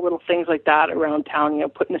small little things like that around town,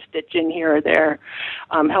 putting a stitch in here or there,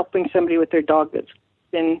 helping somebody with their dog that's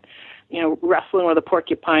been wrestling with a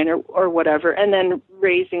porcupine or whatever, and then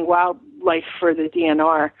raising wildlife for the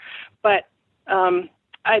DNR. But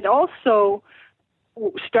I'd also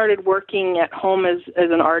started working at home as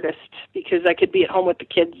an artist because I could be at home with the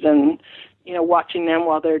kids and, watching them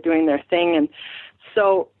while they're doing their thing. And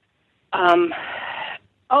so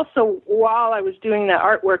also while I was doing that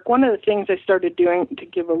artwork, one of the things I started doing to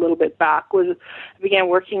give a little bit back was I began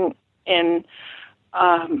working in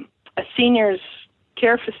a seniors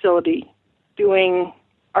care facility doing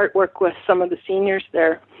artwork with some of the seniors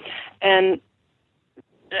there. And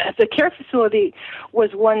the care facility was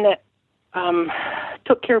one that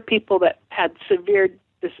took care of people that had severe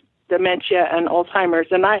dementia and Alzheimer's.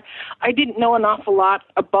 And I didn't know an awful lot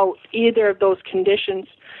about either of those conditions.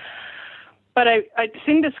 But I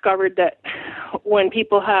soon discovered that when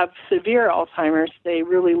people have severe Alzheimer's, they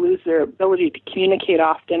really lose their ability to communicate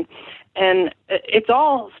often. And it's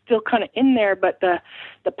all still kind of in there, but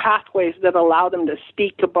the pathways that allow them to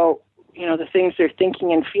speak about, the things they're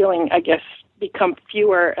thinking and feeling, I guess, become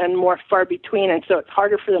fewer and more far between. And so it's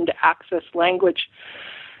harder for them to access language.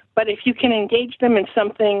 But if you can engage them in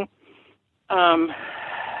something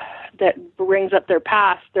that brings up their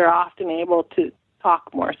past, they're often able to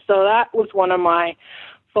talk more. So that was one of my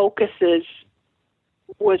focuses,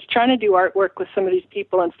 was trying to do artwork with some of these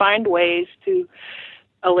people and find ways to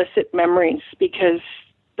elicit memories, because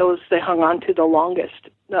those they hung on to the longest,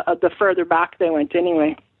 the further back they went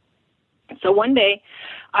anyway. So one day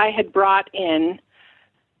I had brought in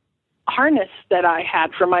harness that I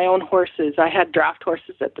had for my own horses. I had draft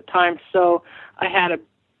horses at the time, so I had a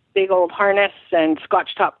big old harness and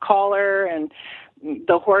Scotch top collar, and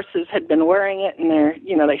the horses had been wearing it, and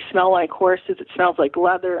they smell like horses. It smells like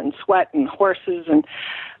leather and sweat and horses. And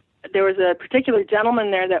there was a particular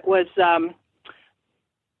gentleman there that was,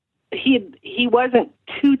 he wasn't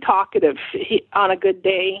too talkative. On a good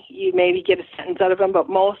day, you maybe get a sentence out of him, but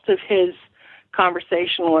most of his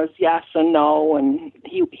conversation was yes and no, and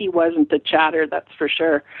he wasn't the chatter, that's for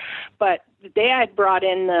sure. But the day I'd brought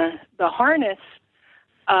in the harness,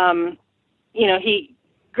 he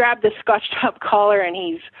grabbed the Scotch top collar and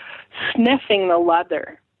he's sniffing the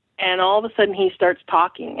leather, and all of a sudden he starts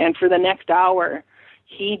talking, and for the next hour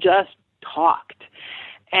he just talked.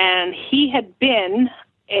 And he had been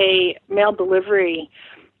a mail delivery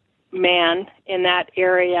man in that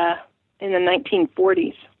area in the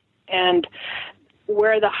 1940s, and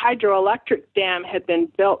where the hydroelectric dam had been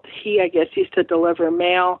built, he, I guess, used to deliver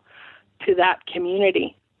mail to that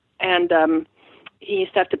community. And he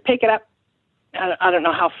used to have to pick it up. I don't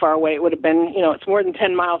know how far away it would have been. It's more than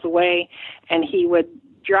 10 miles away. And he would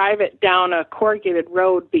drive it down a corrugated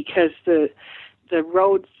road, because the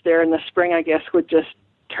roads there in the spring, I guess, would just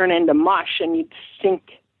turn into mush and you'd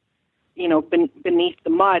sink, beneath the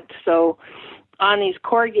mud. So on these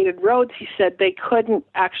corrugated roads, he said they couldn't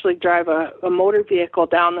actually drive a motor vehicle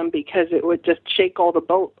down them because it would just shake all the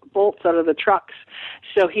bolts out of the trucks.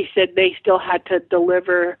 So he said they still had to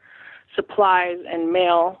deliver supplies and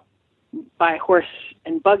mail by horse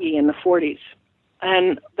and buggy in the 40s.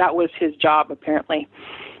 And that was his job, apparently.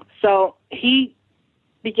 So he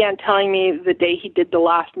began telling me the day he did the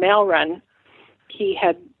last mail run, he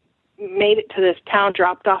had made it to this town,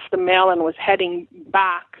 dropped off the mail, and was heading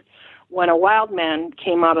back when a wild man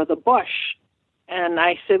came out of the bush. And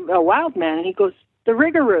I said, a wild man? And he goes, the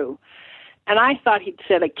ringaroo. And I thought he'd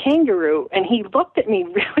said a kangaroo. And he looked at me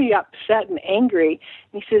really upset and angry.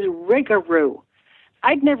 And he says, ringaroo.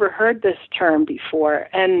 I'd never heard this term before.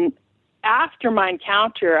 And after my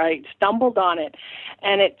encounter, I stumbled on it.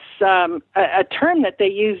 And it's a term that they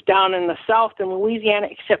use down in the South in Louisiana,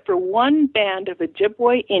 except for one band of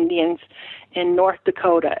Ojibwe Indians in North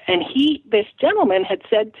Dakota. And this gentleman had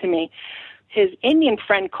said to me, his Indian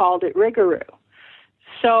friend called it ringaroo.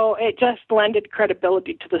 So it just lended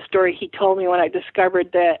credibility to the story he told me when I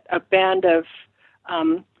discovered that a band of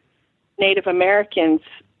Native Americans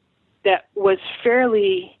that was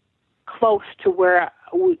fairly close to where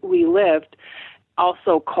we lived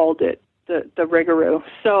also called it the ringaroo.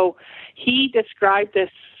 So he described this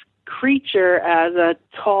creature as a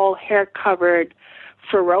tall, hair-covered,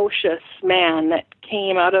 ferocious man that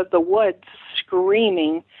came out of the woods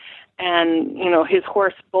screaming, and, his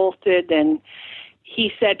horse bolted, and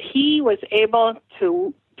he said he was able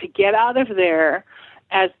to get out of there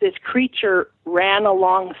as this creature ran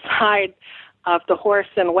alongside of the horse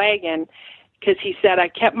and wagon, because he said, I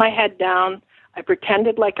kept my head down, I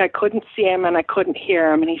pretended like I couldn't see him and I couldn't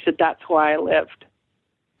hear him, and he said, that's why I lived.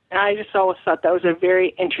 And I just always thought that was a very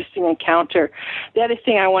interesting encounter. The other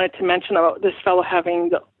thing I wanted to mention about this fellow having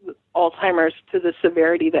the Alzheimer's to the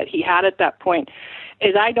severity that he had at that point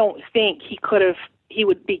is I don't think he could have he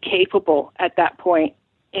would be capable at that point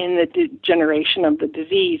in the degeneration of the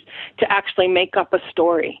disease to actually make up a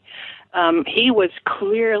story. He was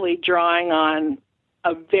clearly drawing on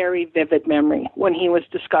a very vivid memory when he was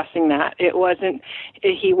discussing that. He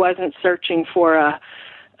wasn't searching for a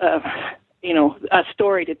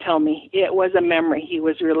story to tell me. It was a memory he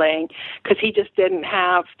was relaying, because he just didn't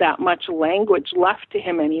have that much language left to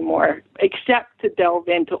him anymore, except to delve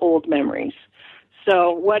into old memories.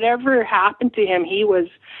 So whatever happened to him, he was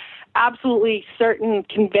absolutely certain,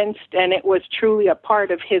 convinced, and it was truly a part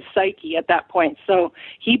of his psyche at that point. So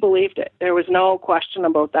he believed it. There was no question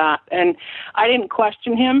about that. And I didn't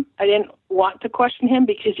question him. I didn't want to question him,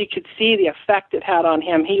 because you could see the effect it had on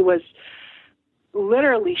him. He was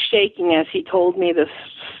literally shaking as he told me this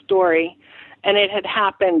story, and it had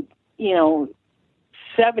happened,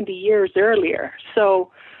 70 years earlier.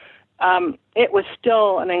 So it was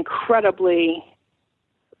still an incredibly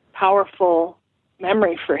powerful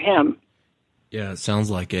memory for him. Yeah, it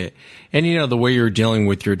sounds like it. And, the way you're dealing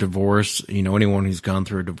with your divorce, anyone who's gone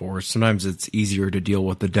through a divorce, sometimes it's easier to deal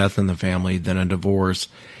with the death in the family than a divorce.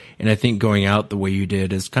 And I think going out the way you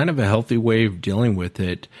did is kind of a healthy way of dealing with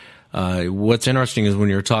it. What's interesting is when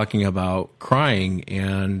you're talking about crying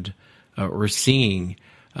and or seeing,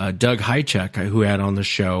 Doug Hychek, who had on the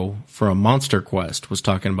show from Monster Quest, was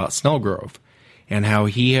talking about Snellgrove and how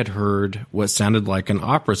he had heard what sounded like an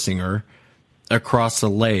opera singer across the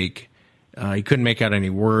lake. He couldn't make out any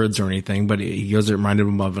words or anything, but he goes, it reminded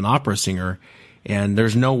him of an opera singer. And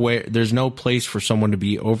there's no place for someone to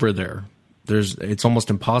be over there. It's almost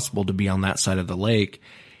impossible to be on that side of the lake.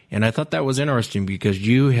 And I thought that was interesting, because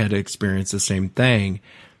you had experienced the same thing.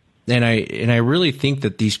 And I really think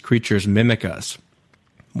that these creatures mimic us,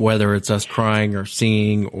 whether it's us crying or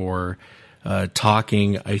singing or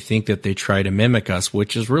talking. I think that they try to mimic us,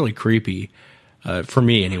 which is really creepy. For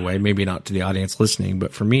me anyway, maybe not to the audience listening,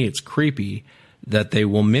 but for me, it's creepy that they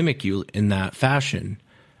will mimic you in that fashion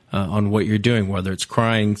on what you're doing, whether it's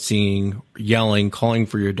crying, singing, yelling, calling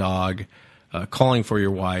for your dog, calling for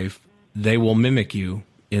your wife. They will mimic you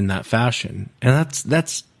in that fashion. And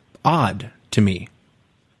that's odd to me.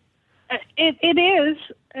 It is,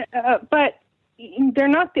 but they're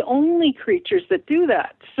not the only creatures that do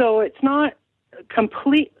that. So it's not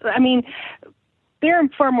complete. I mean, they're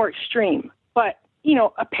far more extreme. But,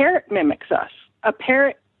 a parrot mimics us. A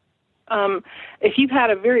parrot, if you've had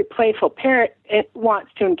a very playful parrot, it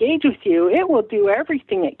wants to engage with you, it will do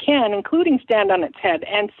everything it can, including stand on its head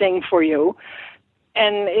and sing for you.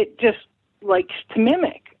 And it just likes to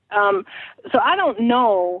mimic. So I don't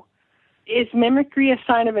know, is mimicry a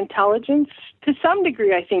sign of intelligence? To some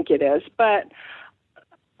degree, I think it is. But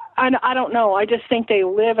I don't know. I just think they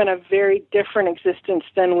live in a very different existence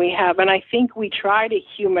than we have. And I think we try to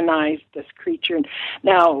humanize this creature.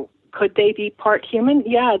 Now, could they be part human?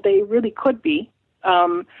 Yeah, they really could be.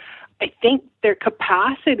 I think their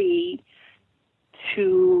capacity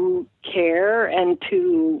to care and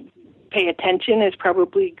to pay attention is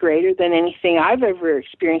probably greater than anything I've ever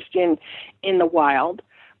experienced in the wild.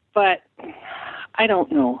 But I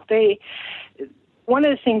don't know. One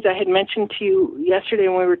of the things I had mentioned to you yesterday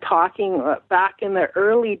when we were talking back in the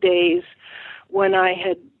early days when I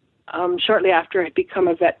had, shortly after I had become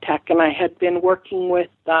a vet tech, and I had been working with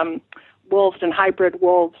wolves and hybrid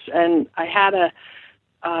wolves, and I had a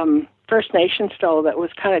First Nations fellow that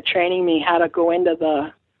was kind of training me how to go into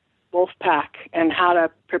the wolf pack and how to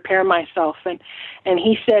prepare myself. And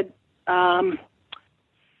he said,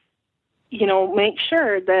 make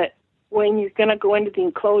sure that when you're going to go into the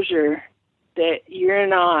enclosure, that you're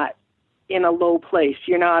not in a low place.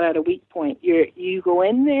 You're not at a weak point. You go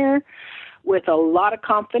in there with a lot of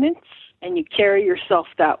confidence, and you carry yourself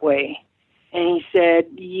that way. And he said,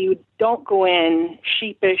 you don't go in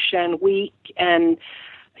sheepish and weak. And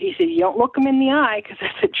he said, you don't look them in the eye, because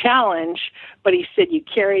that's a challenge. But he said, you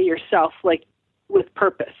carry yourself like with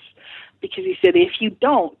purpose. Because he said, if you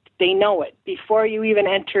don't, they know it before you even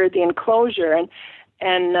enter the enclosure.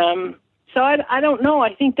 So I don't know.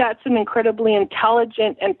 I think that's an incredibly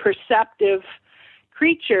intelligent and perceptive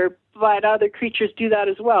creature, but other creatures do that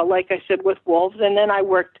as well, like I said, with wolves. And then I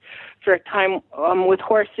worked for a time with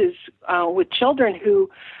horses, with children who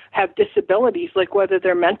have disabilities, like whether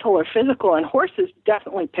they're mental or physical, and horses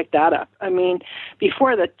definitely pick that up. I mean,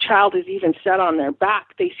 before the child is even set on their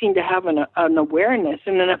back, they seem to have an awareness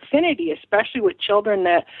and an affinity, especially with children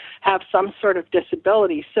that have some sort of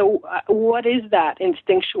disability. So what is that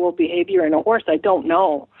instinctual behavior in a horse? I don't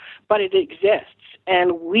know, but it exists.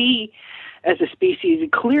 And we, as a species,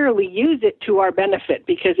 clearly use it to our benefit,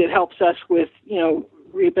 because it helps us with,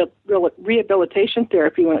 rehabilitation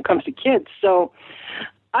therapy when it comes to kids. So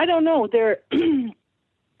I don't know.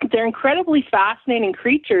 they're incredibly fascinating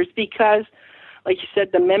creatures because, like you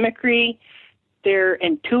said, the mimicry, their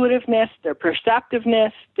intuitiveness, their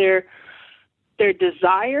perceptiveness, their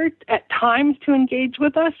desire at times to engage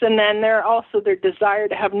with us, and then they're also their desire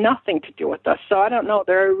to have nothing to do with us. So I don't know.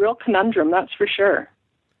 They're a real conundrum, that's for sure.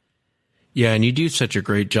 Yeah, and you do such a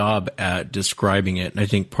great job at describing it. And I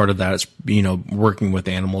think part of that is, working with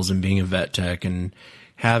animals and being a vet tech and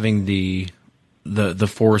having the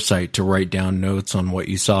foresight to write down notes on what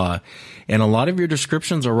you saw. And a lot of your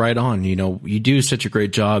descriptions are right on. You do such a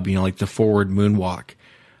great job, like the forward moonwalk,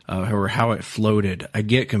 or how it floated. I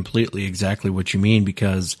get completely exactly what you mean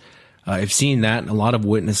because I've seen that, and a lot of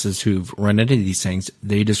witnesses who've run into these things,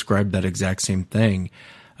 they describe that exact same thing.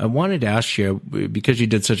 I wanted to ask you, because you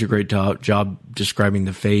did such a great job describing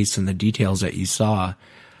the face and the details that you saw,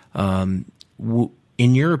 in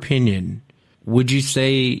your opinion, would you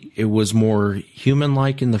say it was more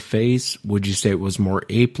human-like in the face? Would you say it was more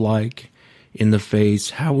ape-like in the face?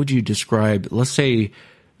 How would you describe, let's say,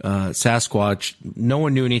 Sasquatch? No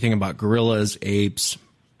one knew anything about gorillas, apes,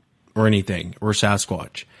 or anything, or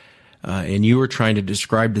Sasquatch. And you were trying to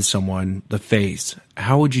describe to someone the face.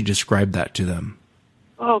 How would you describe that to them?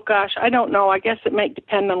 Oh, gosh, I don't know. I guess it might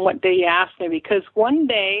depend on what day you ask me, because one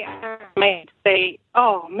day I might say,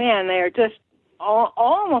 oh, man, they're just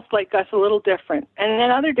almost like us, a little different. And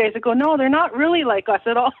then other days I go, no, they're not really like us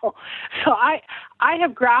at all. So I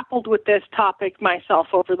have grappled with this topic myself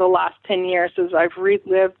over the last 10 years as I've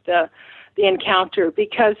relived the encounter,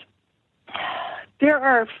 because there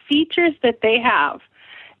are features that they have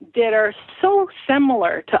that are so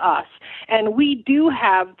similar to us. And we do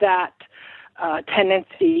have that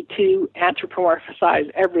tendency to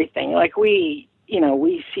anthropomorphize everything. Like we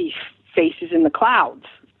see faces in the clouds,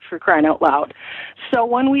 for crying out loud. So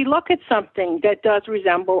when we look at something that does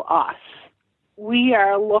resemble us, we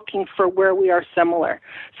are looking for where we are similar.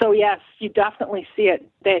 So yes, you definitely see it.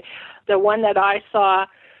 The one that I saw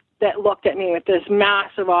that looked at me with this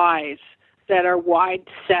massive eyes that are wide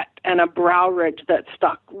set and a brow ridge that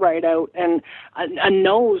stuck right out, and a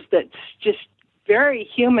nose that's just very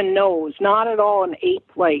human nose, not at all an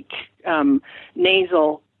ape-like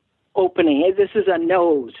nasal opening. This is a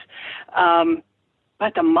nose.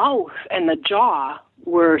 But the mouth and the jaw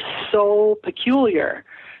were so peculiar.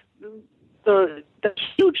 The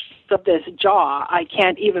hugeness of this jaw, I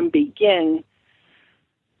can't even begin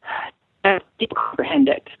to comprehend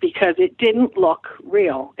it, because it didn't look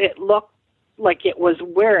real. It looked like it was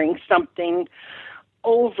wearing something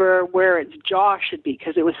over where its jaw should be,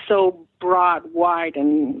 because it was so broad, wide,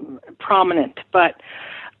 and prominent. But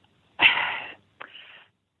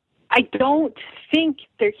I don't think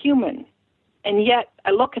they're human. And yet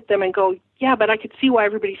I look at them and go, yeah, but I could see why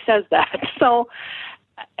everybody says that. So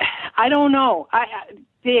I don't know.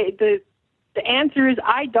 The answer is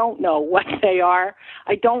I don't know what they are.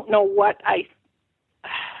 I don't know what I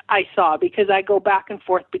saw, because I go back and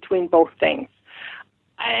forth between both things.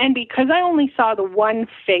 And because I only saw the one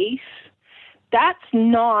face, that's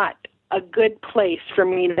not a good place for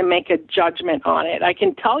me to make a judgment on it. I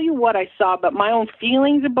can tell you what I saw, but my own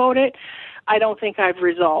feelings about it, I don't think I've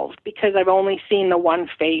resolved, because I've only seen the one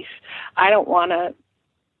face. I don't want to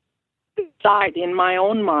decide in my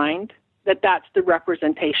own mind that that's the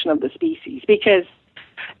representation of the species, because,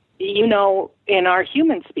 in our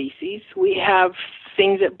human species, we have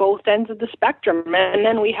things at both ends of the spectrum, and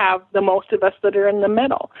then we have the most of us that are in the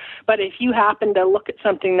middle. But if you happen to look at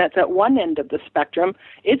something that's at one end of the spectrum,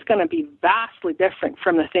 it's going to be vastly different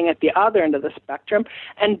from the thing at the other end of the spectrum,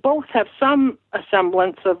 and both have some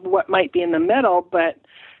semblance of what might be in the middle, but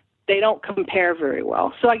they don't compare very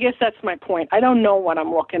well. So I guess that's my point. I don't know what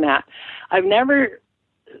I'm looking at.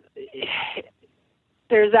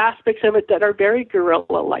 There's aspects of it that are very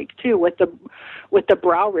gorilla-like too, with the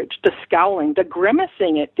brow ridge, the scowling, the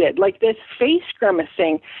grimacing it did, like this face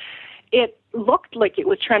grimacing. It looked like it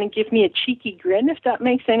was trying to give me a cheeky grin, if that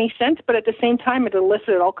makes any sense, but at the same time it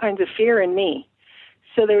elicited all kinds of fear in me.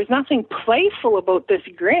 So there was nothing playful about this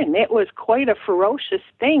grin. It was quite a ferocious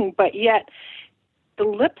thing, but yet the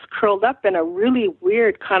lips curled up in a really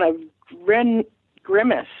weird kind of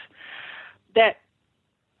grimace that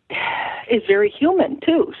is very human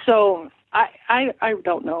too. So I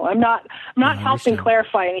don't know. I'm not helping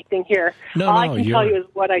clarify anything here. All I can tell you is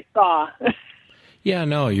what I saw. Yeah,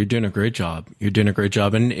 no, you're doing a great job. You're doing a great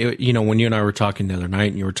job. And when you and I were talking the other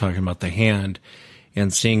night, and you were talking about the hand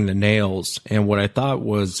and seeing the nails, and what I thought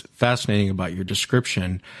was fascinating about your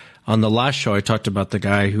description, on the last show I talked about the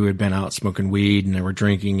guy who had been out smoking weed, and they were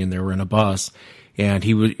drinking, and they were in a bus, and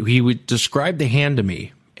he would describe the hand to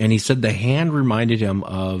me. And he said the hand reminded him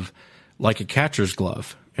of like a catcher's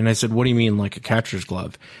glove. And I said, what do you mean, like a catcher's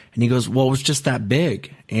glove? And he goes, well, it was just that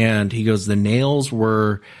big. And he goes, the nails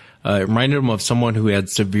were, it reminded him of someone who had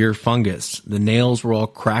severe fungus. The nails were all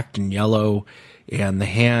cracked and yellow, and the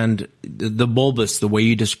hand, the bulbous, the way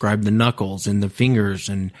you described the knuckles and the fingers.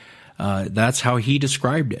 And that's how he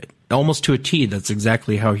described it. Almost to a T, that's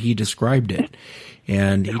exactly how he described it.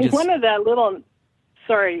 And he just, one of the little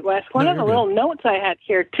notes I had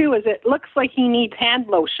here, too, is it looks like he needs hand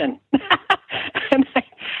lotion. And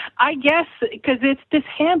I guess because this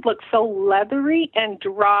hand looks so leathery and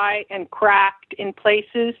dry and cracked in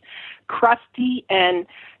places, crusty and,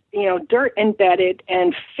 dirt embedded,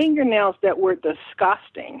 and fingernails that were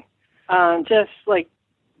disgusting. Just like,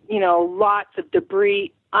 lots of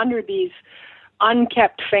debris under these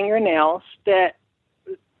unkept fingernails that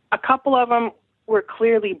a couple of them were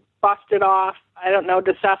clearly busted off. I don't know,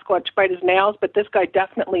 does Sasquatch bite his nails? But this guy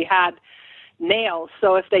definitely had nails.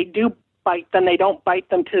 So if they do bite them, they don't bite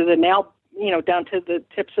them to the nail, down to the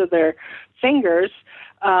tips of their fingers.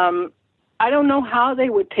 I don't know how they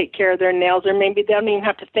would take care of their nails, or maybe they don't even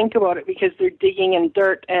have to think about it because they're digging in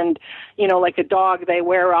dirt and, like a dog, they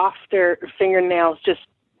wear off their fingernails just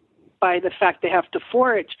by the fact they have to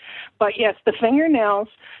forage. But yes, the fingernails,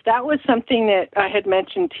 that was something that I had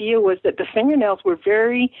mentioned to you, was that the fingernails were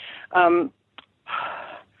very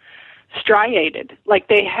striated. Like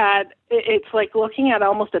they had, it's like looking at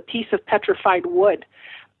almost a piece of petrified wood.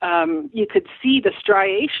 You could see the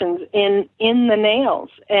striations in the nails.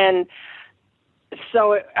 And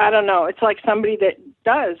so I don't know, it's like somebody that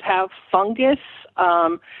does have fungus.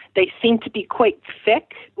 They seem to be quite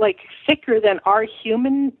thick, like thicker than our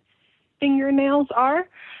human fingernails are,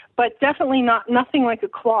 but definitely nothing like a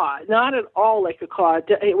claw, not at all like a claw.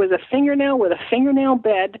 It was a fingernail with a fingernail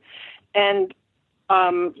bed, and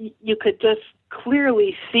you could just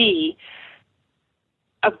clearly see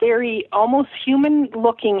a very almost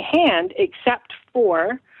human-looking hand, except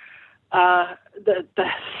for the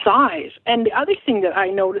size. And the other thing that I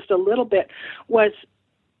noticed a little bit was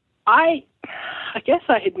I guess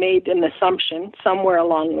I had made an assumption somewhere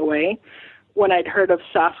along the way when I'd heard of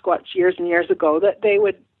Sasquatch years and years ago that they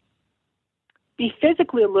would be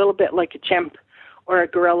physically a little bit like a chimp or a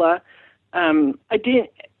gorilla. I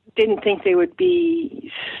didn't think they would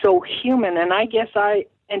be so human, and I guess I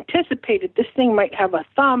anticipated this thing might have a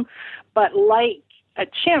thumb, but like a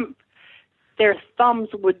chimp, their thumbs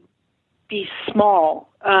would be small.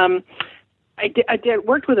 I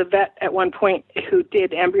worked with a vet at one point who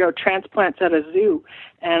did embryo transplants at a zoo,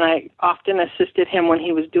 and I often assisted him when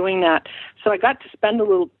he was doing that. So I got to spend a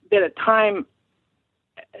little bit of time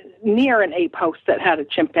near an ape house that had a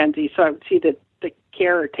chimpanzee, so I would see the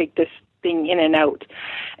carer take this thing in and out.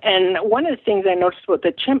 And one of the things I noticed about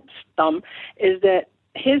the chimp's thumb is that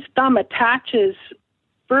his thumb attaches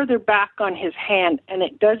further back on his hand, and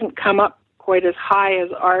it doesn't come up quite as high as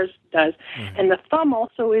ours does. Mm-hmm. And the thumb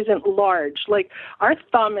also isn't large. Like, our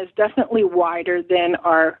thumb is definitely wider than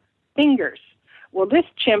our fingers. Well, this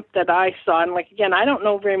chimp that I saw, and like, again, I don't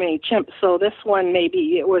know very many chimps, so this one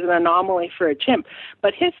maybe it was an anomaly for a chimp,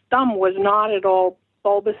 but his thumb was not at all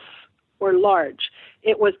bulbous or large.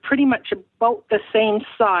 It was pretty much about the same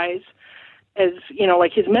size as,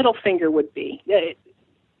 like his middle finger would be.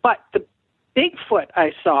 But the Bigfoot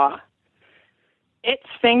I saw, its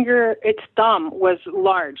thumb was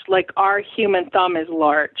large, like our human thumb is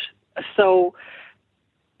large. So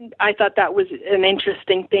I thought that was an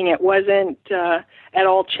interesting thing. It wasn't at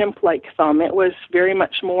all chimp-like thumb. It was very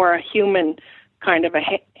much more a human kind of a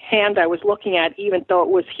hand I was looking at, even though it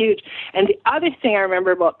was huge. And the other thing I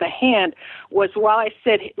remember about the hand was, while I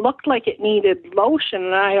said it looked like it needed lotion,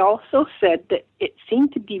 and I also said that it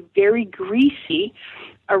seemed to be very greasy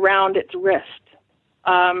around its wrist,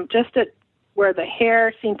 just at where the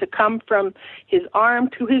hair seemed to come from his arm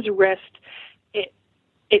to his wrist.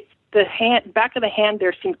 The back of the hand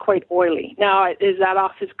there seemed quite oily. Now, is that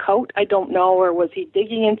off his coat? I don't know. Or was he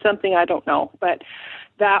digging in something? I don't know. But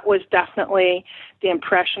that was definitely the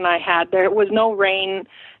impression I had. There was no rain,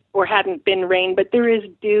 or hadn't been rain, but there is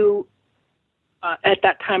dew at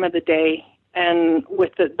that time of the day. And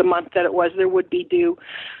with the month that it was, there would be dew.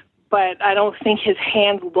 But I don't think his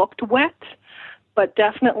hand looked wet. But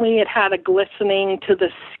definitely it had a glistening to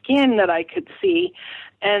the skin that I could see.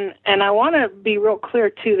 And I want to be real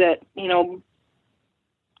clear, too, that,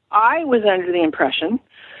 I was under the impression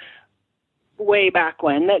way back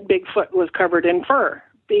when that Bigfoot was covered in fur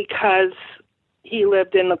because he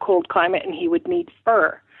lived in the cold climate and he would need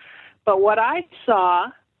fur. But what I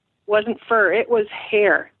saw wasn't fur, it was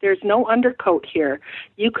hair. There's no undercoat here.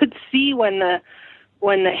 You could see when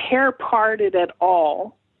the hair parted at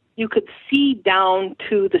all, you could see down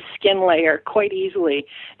to the skin layer quite easily.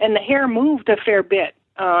 And the hair moved a fair bit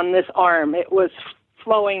on this arm. It was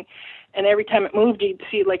flowing, and every time it moved, you'd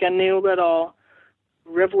see like a new little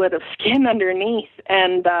rivulet of skin underneath.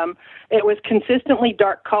 And it was consistently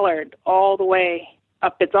dark colored all the way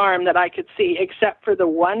up its arm that I could see, except for the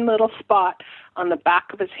one little spot on the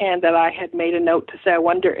back of his hand that I had made a note to say, I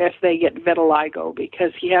wonder if they get vitiligo,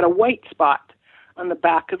 because he had a white spot on the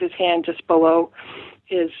back of his hand just below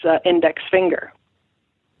his index finger.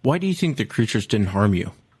 Why do you think the creatures didn't harm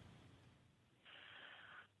you?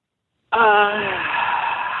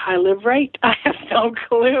 I live right. I have no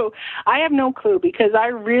clue. I have no clue, because I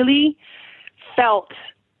really felt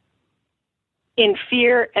in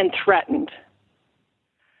fear and threatened.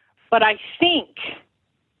 But I think,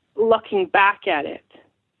 looking back at it,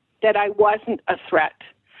 that I wasn't a threat,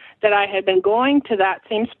 that I had been going to that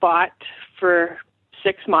same spot for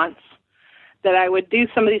 6 months, that I would do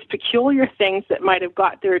some of these peculiar things that might have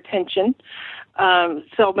got their attention.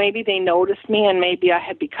 So maybe they noticed me, and maybe I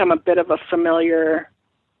had become a bit of a familiar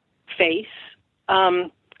face.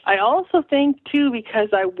 I also think, too, because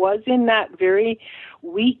I was in that very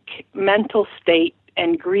weak mental state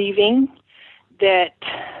and grieving, that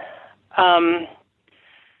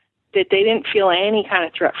that they didn't feel any kind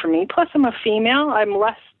of threat for me. Plus, I'm a female. I'm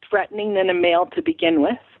less threatening than a male to begin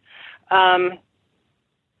with. I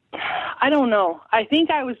don't know. I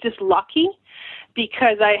think I was just lucky,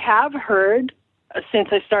 because I have heard, since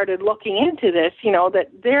I started looking into this, that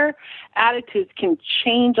their attitudes can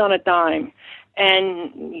change on a dime.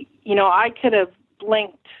 And, I could have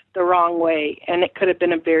blinked the wrong way, and it could have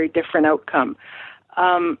been a very different outcome.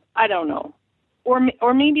 I don't know.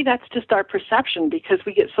 Or maybe that's just our perception, because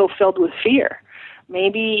we get so filled with fear.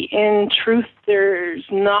 Maybe in truth there's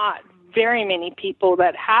not very many people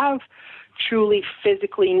that have truly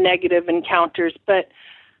physically negative encounters, but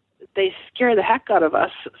they scare the heck out of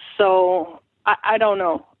us. So I don't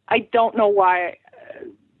know. I don't know why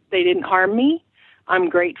they didn't harm me. I'm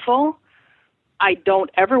grateful. I don't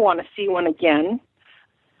ever want to see one again.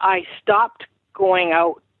 I stopped going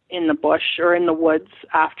out in the bush or in the woods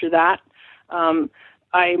after that.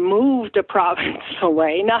 I moved a province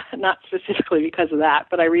away, not specifically because of that,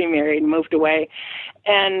 but I remarried and moved away.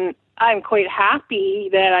 And I'm quite happy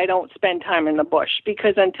that I don't spend time in the bush,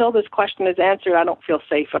 because until this question is answered, I don't feel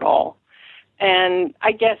safe at all. And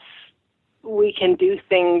I guess we can do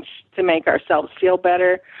things to make ourselves feel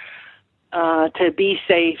better, to be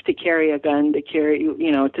safe, to carry a gun,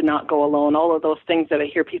 to not go alone, all of those things that I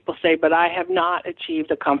hear people say, but I have not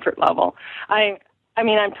achieved a comfort level. I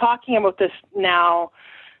mean, I'm talking about this now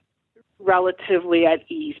relatively at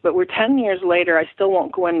ease, but we're 10 years later, I still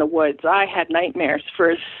won't go in the woods. I had nightmares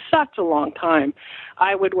for such a long time.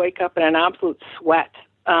 I would wake up in an absolute sweat,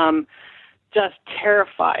 just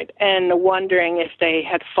terrified and wondering if they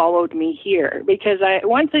had followed me here. Because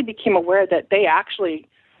once I became aware that they actually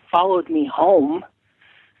followed me home,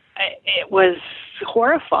 it was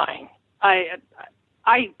horrifying.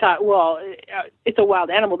 I thought, well, it's a wild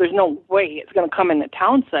animal. There's no way it's going to come in the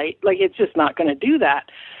town site. Like, it's just not going to do that.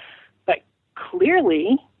 But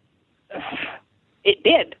clearly, it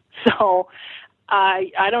did. So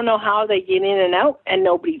I don't know how they get in and out, and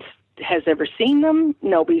nobody has ever seen them.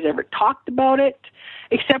 Nobody's ever talked about it,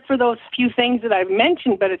 except for those few things that I've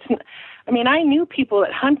mentioned. But I knew people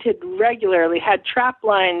that hunted regularly, had trap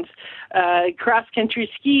lines, cross-country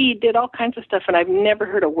ski, did all kinds of stuff, and I've never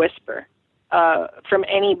heard a whisper from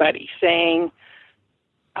anybody saying,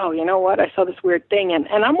 oh, you know what, I saw this weird thing. And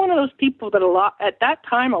I'm one of those people that at that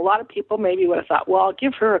time, a lot of people maybe would have thought, well, I'll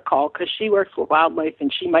give her a call because she works with wildlife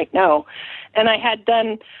and she might know. And I had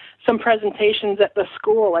done some presentations at the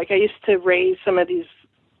school. Like, I used to raise some of these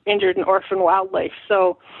injured and orphan wildlife.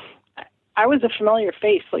 So I was a familiar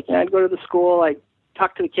face. Like, I'd go to the school, I'd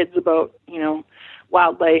talk to the kids about,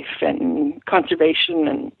 wildlife and conservation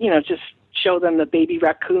and, just show them the baby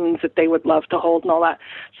raccoons that they would love to hold and all that.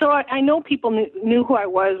 So I know people knew who I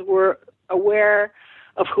was, were aware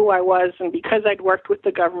of who I was, and because I'd worked with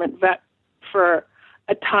the government vet for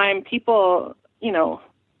a time, people,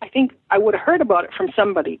 I think I would have heard about it from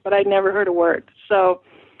somebody, but I'd never heard a word. So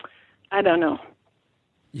I don't know.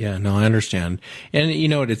 Yeah, no, I understand. And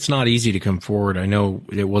it's not easy to come forward. I know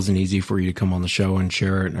it wasn't easy for you to come on the show and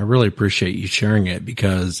share it, and I really appreciate you sharing it,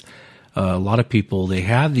 because a lot of people, they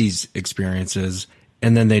have these experiences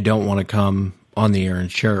and then they don't want to come on the air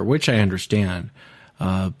and share it, which I understand.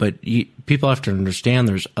 But people have to understand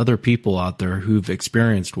there's other people out there who've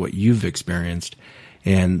experienced what you've experienced.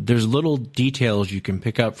 And there's little details you can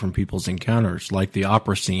pick up from people's encounters, like the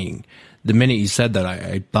opera singing. The minute you said that,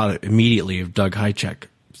 I thought immediately of Doug Hychek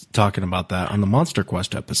talking about that on the Monster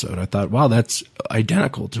Quest episode. I thought, wow, that's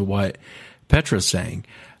identical to what Petra's saying.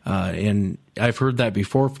 And I've heard that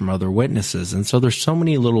before from other witnesses. And so there's so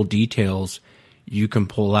many little details you can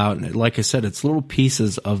pull out. And like I said, it's little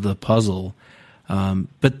pieces of the puzzle.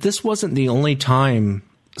 But this wasn't the only time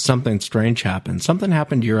something strange happened. Something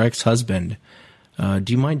happened to your ex-husband.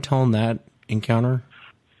 Do you mind telling that encounter?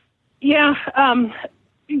 Yeah.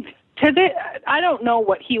 I don't know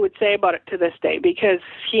what he would say about it to this day, because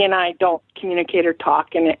he and I don't communicate or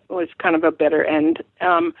talk, and it was kind of a bitter end.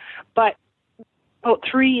 But about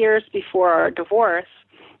 3 years before our divorce,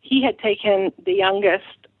 he had taken the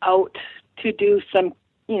youngest out to do some,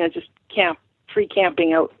 just free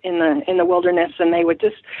camping out in the wilderness, and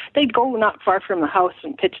they'd go not far from the house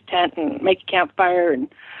and pitch a tent and make a campfire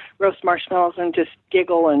and roast marshmallows and just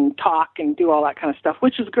giggle and talk and do all that kind of stuff,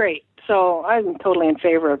 which was great. So I'm totally in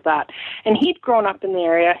favor of that. And he'd grown up in the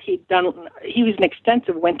area. He was an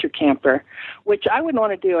extensive winter camper, which I wouldn't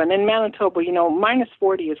want to do. And in Manitoba, minus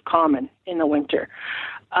 40 is common in the winter.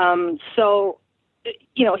 So,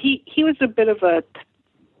 he was a bit of a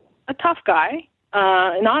tough guy,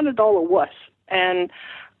 not at all a wuss. And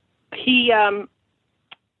he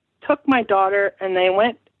took my daughter, and they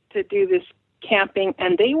went to do this camping,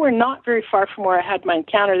 and they were not very far from where I had my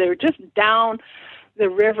encounter. They were just down the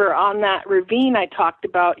river on that ravine I talked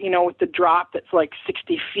about, with the drop that's like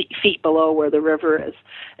 60 feet below where the river is.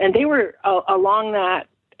 And they were along that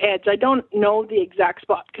edge. I don't know the exact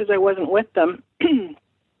spot because I wasn't with them,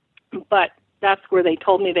 but that's where they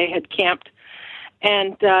told me they had camped.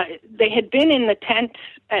 And they had been in the tent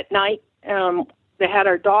at night. They had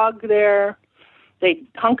our dog there. They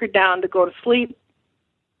hunkered down to go to sleep.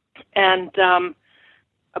 And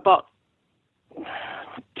about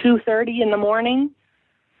 2:30 in the morning,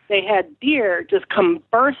 they had deer just come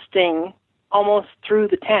bursting almost through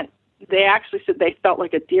the tent. They actually said they felt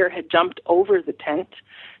like a deer had jumped over the tent,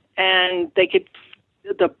 and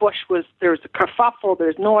the bush there was a kerfuffle,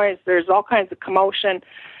 there's noise, there's all kinds of commotion.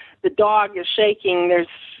 The dog is shaking, there's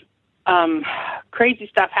crazy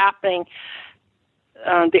stuff happening.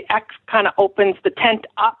 The ex kind of opens the tent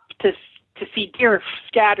up to see deer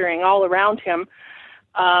scattering all around him.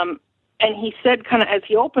 And he said, kind of as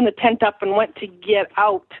he opened the tent up and went to get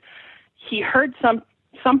out, he heard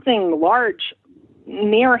something large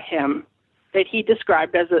near him that he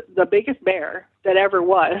described as the biggest bear that ever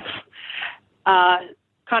was,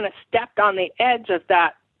 kind of stepped on the edge of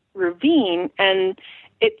that ravine, and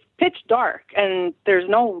it's pitch dark, and there's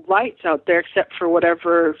no lights out there except for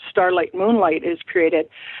whatever starlight, moonlight is created.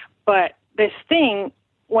 But this thing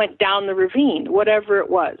went down the ravine, whatever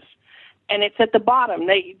it was. And it's at the bottom.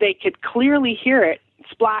 They could clearly hear it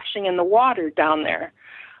splashing in the water down there.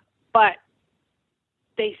 But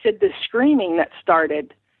they said the screaming that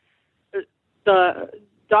started, the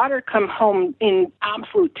daughter come home in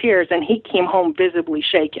absolute tears, and he came home visibly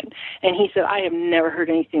shaken. And he said, I have never heard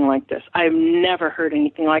anything like this. I have never heard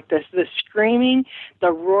anything like this. The screaming,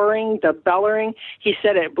 the roaring, the bellowing, he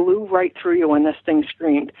said it blew right through you when this thing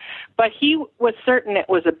screamed. But he was certain it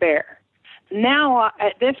was a bear. Now,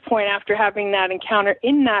 at this point, after having that encounter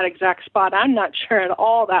in that exact spot, I'm not sure at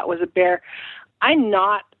all that was a bear. I'm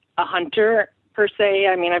not a hunter, per se.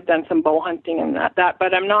 I mean, I've done some bow hunting and that,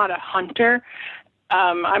 but I'm not a hunter.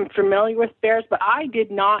 I'm familiar with bears, but I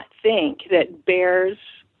did not think that bears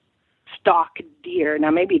stalk deer.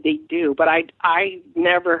 Now, maybe they do, but I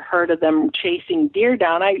never heard of them chasing deer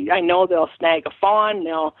down. I know they'll snag a fawn,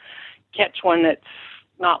 they'll catch one that's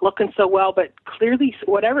not looking so well, but clearly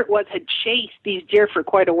whatever it was had chased these deer for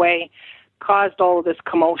quite a way, caused all of this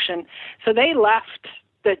commotion. So they left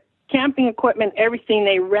the camping equipment, everything.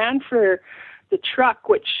 They ran for the truck,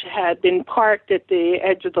 which had been parked at the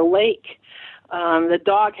edge of the lake. The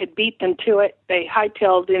dog had beat them to it. They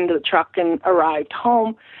hightailed into the truck and arrived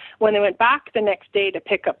home. When they went back the next day to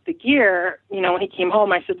pick up the gear, when he came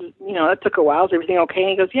home, I said, that took a while. Is everything okay?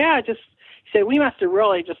 And he goes, yeah, he said, we must have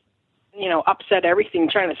really just upset everything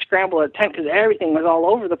trying to scramble a tent because everything was all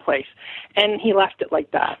over the place. And he left it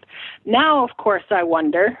like that. Now, of course, I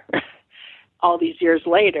wonder, all these years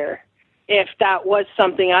later, if that was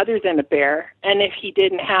something other than a bear, and if he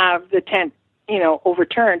didn't have the tent,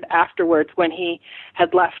 overturned afterwards when he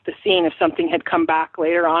had left the scene, if something had come back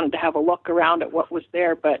later on to have a look around at what was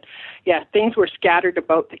there. But, yeah, things were scattered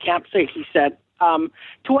about the campsite, he said. To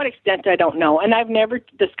what extent, I don't know. And I've never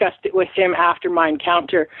discussed it with him after my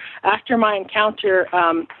encounter. After my encounter,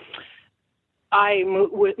 I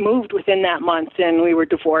moved within that month, and we were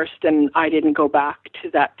divorced, and I didn't go back to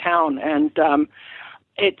that town. And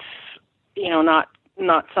it's,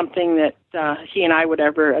 not something that he and I would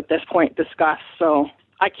ever at this point discuss. So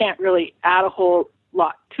I can't really add a whole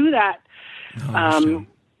lot to that,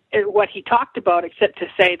 what he talked about, except to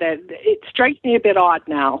say that it strikes me a bit odd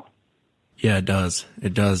now. Yeah, it does.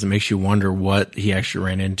 It does. It makes you wonder what he actually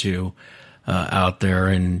ran into out there.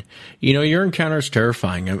 And, your encounter is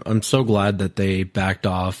terrifying. I'm so glad that they backed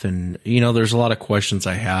off. And, there's a lot of questions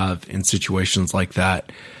I have in situations like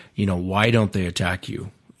that. Why don't they attack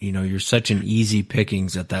you? You're such an easy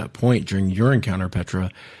pickings at that point during your encounter, Petra,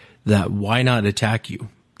 that why not attack you?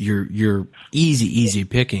 You're easy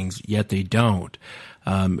pickings, yet they don't.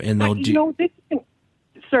 And they'll do. This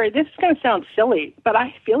is going to sound silly, but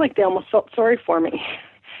I feel like they almost felt sorry for me.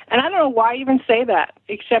 And I don't know why I even say that,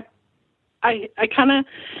 except I kind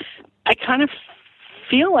of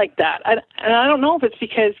feel like that. And I don't know if it's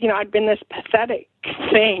because, I'd been this pathetic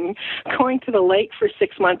thing going to the lake for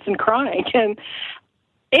 6 months and crying. And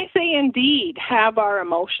if they indeed have our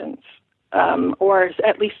emotions, or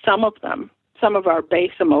at least some of them, some of our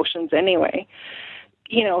base emotions anyway,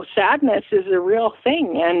 sadness is a real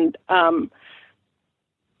thing. And,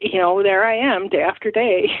 there I am day after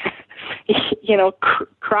day,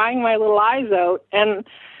 crying my little eyes out. And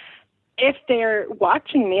if they're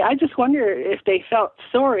watching me, I just wonder if they felt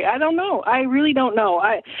sorry. I don't know. I really don't know.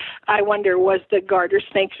 I wonder, was the garter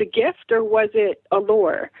snakes a gift or was it a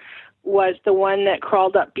lure? Was the one that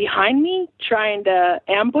crawled up behind me trying to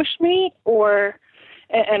ambush me,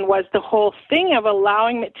 and was the whole thing of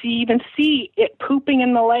allowing it to even see it pooping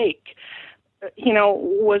in the lake?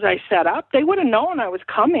 Was I set up? They would have known I was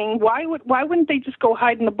coming. Why wouldn't they just go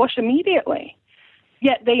hide in the bush immediately?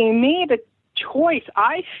 Yet they made a choice,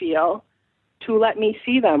 I feel, to let me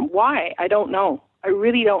see them. Why? I don't know. I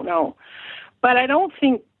really don't know. But I don't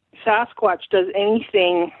think Sasquatch does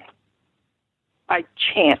anything by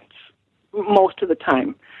chance most of the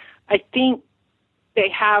time. I think they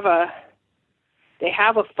have a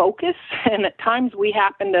focus, and at times we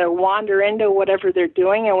happen to wander into whatever they're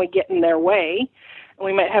doing and we get in their way, and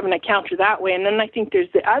we might have an encounter that way. And then I think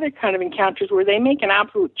there's the other kind of encounters where they make an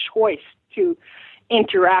absolute choice to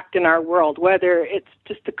interact in our world, whether it's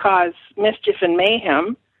just to cause mischief and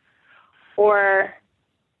mayhem or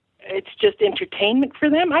it's just entertainment for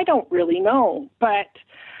them. I don't really know, but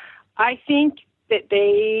I think that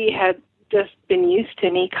they had just been used to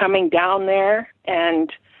me coming down there,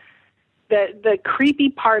 and the creepy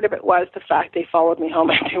part of it was the fact they followed me home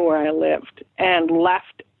into where I lived and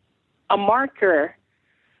left a marker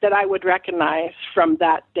that I would recognize from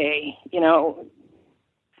that day,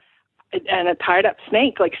 and a tied up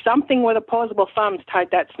snake, like something with opposable thumbs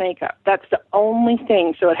tied that snake up. That's the only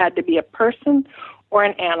thing. So it had to be a person or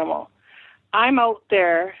an animal. I'm out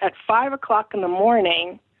there at 5:00 in the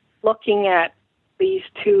morning looking at these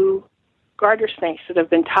two garter snakes that have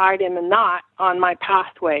been tied in a knot on my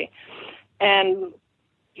pathway, and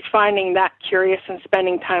finding that curious and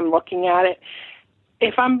spending time looking at it.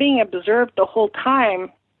 If I'm being observed the whole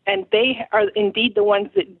time, and they are indeed the ones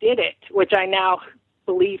that did it, which I now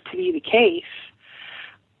believe to be the case,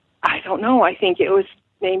 I don't know. I think it was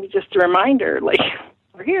maybe just a reminder, like,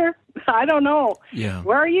 we're here. I don't know. Yeah.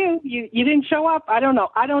 Where are you? You didn't show up. I don't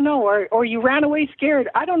know. Or you ran away scared.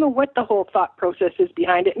 I don't know what the whole thought process is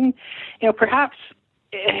behind it. And, perhaps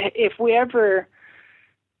if we ever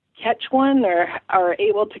catch one or are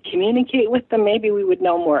able to communicate with them, maybe we would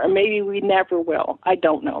know more, or maybe we never will. I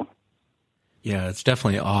don't know. Yeah, it's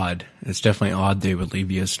definitely odd. It's definitely odd they would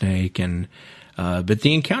leave you a snake. And but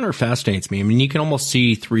the encounter fascinates me. I mean, you can almost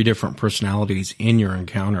see 3 different personalities in your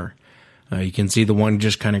encounter. You can see the one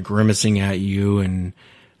just kind of grimacing at you and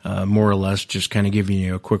more or less just kind of giving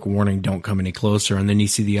you a quick warning, don't come any closer. And then you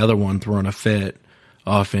see the other one throwing a fit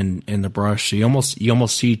off in the brush. So you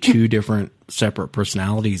almost see 2 different separate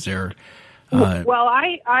personalities there. Well,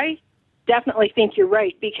 I definitely think you're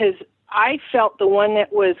right, because I felt the one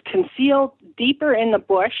that was concealed deeper in the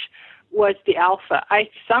bush was the alpha. I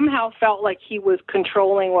somehow felt like he was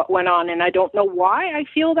controlling what went on, and I don't know why I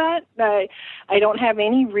feel that. I don't have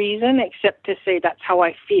any reason except to say that's how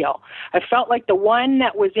I feel. I felt like the one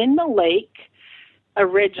that was in the lake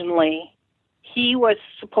originally, he was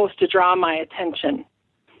supposed to draw my attention.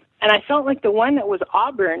 And I felt like the one that was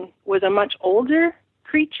auburn was a much older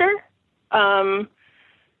creature. And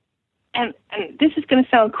this is going to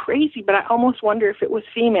sound crazy, but I almost wonder if it was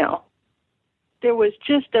female. There was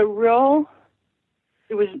just there was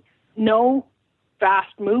no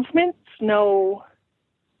fast movements,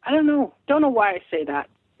 I don't know why I say that.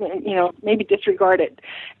 Maybe disregard it,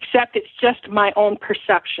 except it's just my own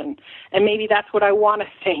perception. And maybe that's what I want to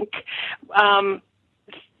think.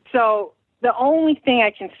 So the only thing I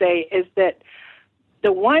can say is that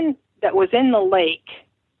the one that was in the lake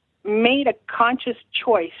made a conscious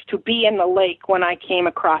choice to be in the lake when I came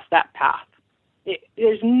across that path.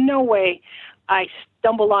 There's no way I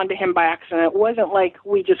stumbled onto him by accident. It wasn't like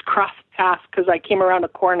we just crossed paths because I came around a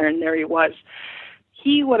corner and there he was.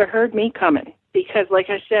 He would have heard me coming because, like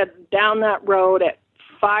I said, down that road at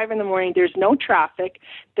 5 a.m, there's no traffic.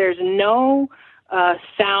 There's no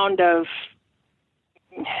sound of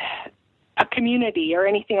a community or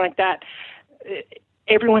anything like that.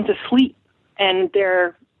 Everyone's asleep and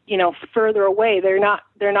they're, further away. They're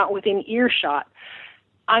not within earshot.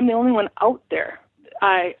 I'm the only one out there.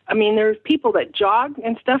 I mean, there's people that jog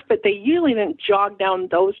and stuff, but they usually didn't jog down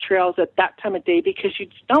those trails at that time of day because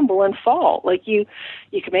you'd stumble and fall. Like you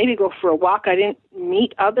could maybe go for a walk. I didn't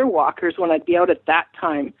meet other walkers when I'd be out at that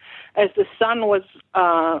time. As the sun was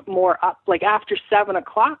more up, like after 7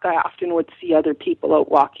 o'clock, I often would see other people out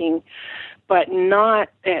walking, but not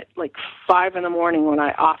at like 5 a.m. when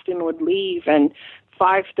I often would leave, and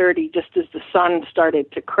 5:30, just as the sun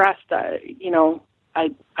started to crest.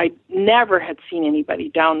 I never had seen anybody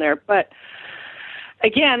down there, but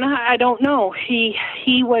again, I don't know. He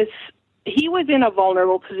was in a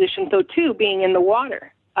vulnerable position though too, being in the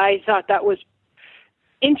water. I thought that was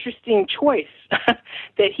interesting choice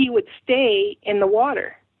that he would stay in the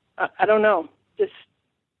water. I don't know. Just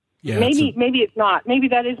maybe it's not. Maybe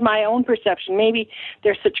that is my own perception. Maybe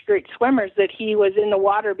they're such great swimmers that he was in the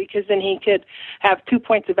water because then he could have 2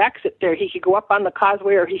 points of exit there. He could go up on the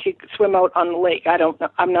causeway or he could swim out on the lake. I don't know.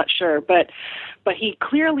 I'm not sure. But he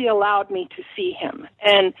clearly allowed me to see him.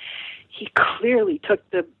 And he clearly took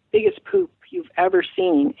the biggest poop you've ever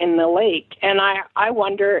seen in the lake. And I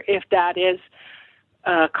wonder if that is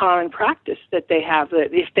a common practice that they have,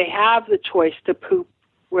 that if they have the choice to poop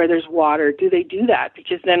where there's water, do they do that?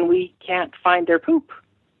 Because then we can't find their poop.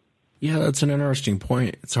 Yeah, that's an interesting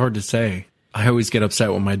point. It's hard to say. I always get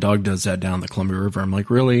upset when my dog does that down the Columbia River. I'm like,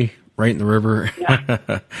 really? Right in the river?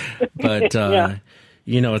 Yeah. But,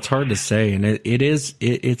 it's hard to say. And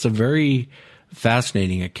it's a very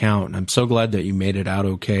fascinating account. And I'm so glad that you made it out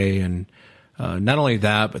okay. And not only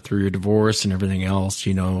that, but through your divorce and everything else,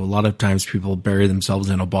 a lot of times people bury themselves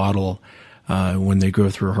in a bottle when they go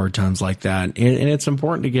through hard times like that. And it's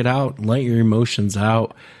important to get out and let your emotions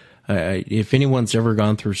out. If anyone's ever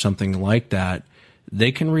gone through something like that,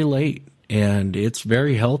 they can relate. And it's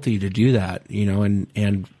very healthy to do that,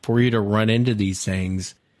 and for you to run into these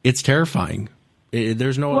things, it's terrifying.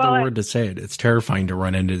 There's no other word to say it. It's terrifying to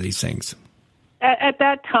run into these things. At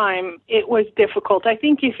that time, it was difficult. I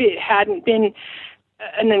think if it hadn't been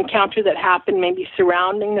an encounter that happened maybe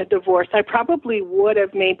surrounding the divorce, I probably would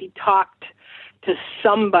have maybe talked to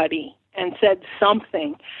somebody and said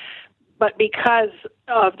something. But because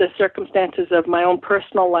of the circumstances of my own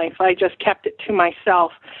personal life, I just kept it to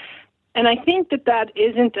myself. And I think that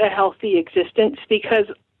isn't a healthy existence, because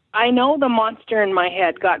I know the monster in my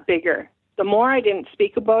head got bigger. The more I didn't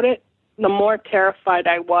speak about it, the more terrified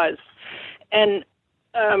I was. And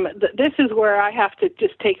this is where I have to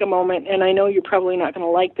just take a moment, and I know you're probably not going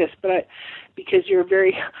to like this, but because you're a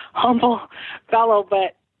very humble fellow,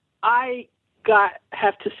 but I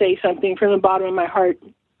have to say something from the bottom of my heart.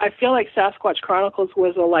 I feel like Sasquatch Chronicles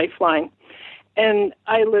was a lifeline, and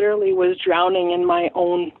I literally was drowning in my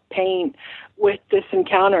own pain with this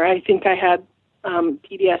encounter. I think I had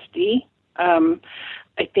PTSD.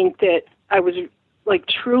 I think that I was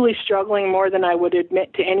truly struggling more than I would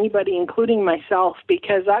admit to anybody, including myself,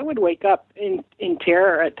 because I would wake up in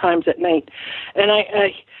terror at times at night. And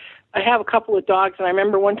I have a couple of dogs, and I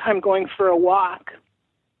remember one time going for a walk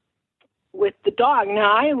with the dog.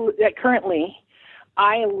 Now, currently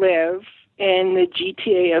I live in the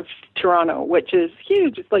GTA of Toronto, which is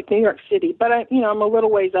huge. It's like New York City, but I'm a little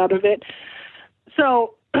ways out of it.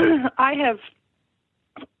 So I have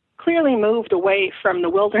clearly moved away from the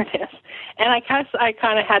wilderness, and I guess I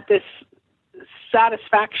kind of had this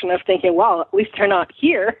satisfaction of thinking, well, at least they're not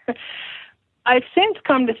here. I've since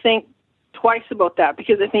come to think twice about that,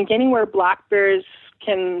 because I think anywhere black bears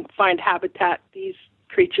can find habitat, these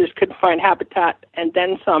creatures could find habitat and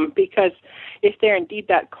then some, because if they're indeed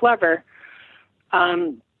that clever,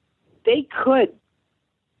 they could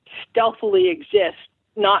stealthily exist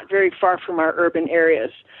not very far from our urban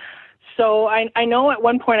areas. So I know at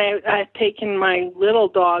one point I had taken my little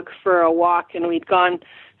dog for a walk, and we'd gone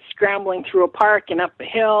scrambling through a park and up a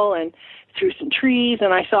hill and through some trees,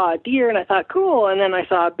 and I saw a deer, and I thought, cool, and then I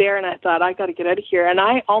saw a bear, and I thought, I got to get out of here, and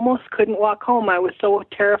I almost couldn't walk home. I was so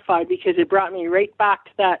terrified, because it brought me right back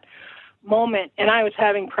to that moment, and I was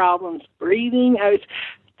having problems breathing. I was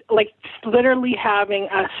literally having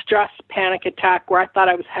a stress panic attack where I thought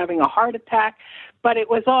I was having a heart attack, but it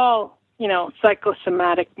was all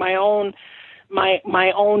psychosomatic, my own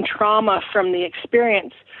my own trauma from the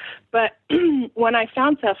experience. But when I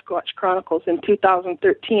found Sasquatch Chronicles in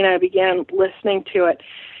 2013, I began listening to it.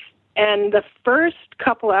 And the first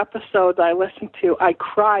couple episodes I listened to, I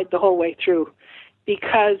cried the whole way through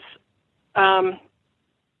because I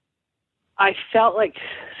felt like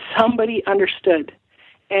somebody understood.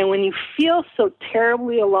 And when you feel so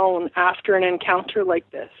terribly alone after an encounter like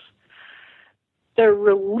this, the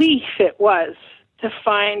relief it was to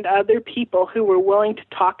find other people who were willing to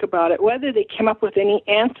talk about it. Whether they came up with any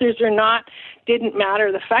answers or not didn't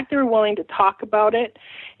matter. The fact they were willing to talk about it,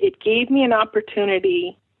 it gave me an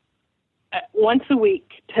opportunity once a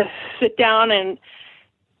week to sit down and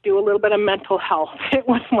do a little bit of mental health. It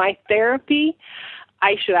was my therapy.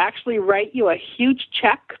 I should actually write you a huge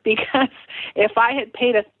check, because if I had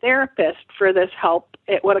paid a therapist for this help,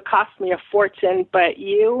 it would have cost me a fortune, but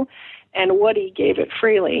you and Woody gave it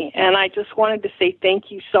freely. And I just wanted to say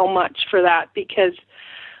thank you so much for that, because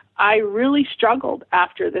I really struggled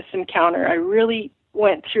after this encounter. I really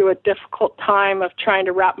went through a difficult time of trying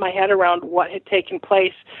to wrap my head around what had taken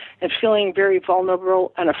place and feeling very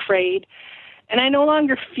vulnerable and afraid. And I no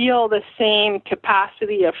longer feel the same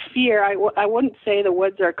capacity of fear. I wouldn't say the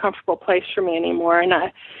woods are a comfortable place for me anymore, and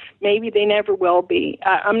maybe they never will be.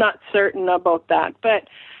 I'm not certain about that, but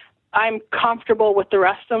I'm comfortable with the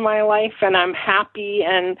rest of my life, and I'm happy,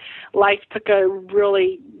 and life took a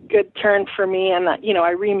really good turn for me, and,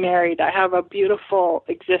 I remarried. I have a beautiful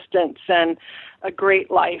existence and a great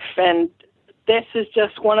life, and this is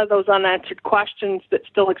just one of those unanswered questions that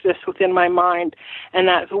still exists within my mind, and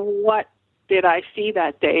that's, what did I see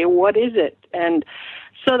that day? What is it? And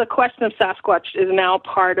so the question of Sasquatch is now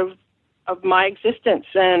part of my existence,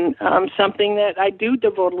 and something that I do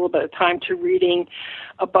devote a little bit of time to reading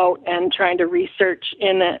about and trying to research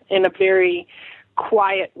in a very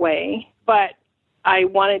quiet way. But I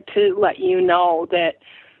wanted to let you know that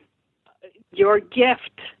your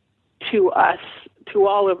gift to us, to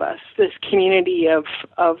all of us, this community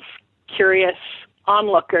of curious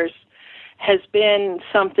onlookers, has been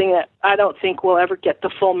something that I don't think we'll ever get the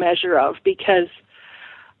full measure of, because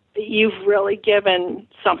you've really given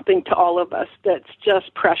something to all of us that's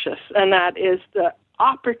just precious, and that is the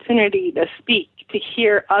opportunity to speak, to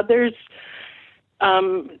hear others,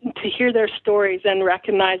 to hear their stories and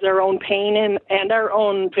recognize our own pain and our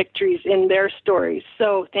own victories in their stories.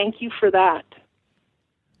 So thank you for that.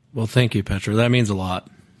 Well, thank you, Petra. That means a lot.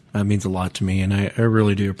 That means a lot to me, and I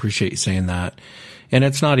really do appreciate you saying that. And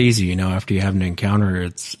it's not easy, after you have an encounter,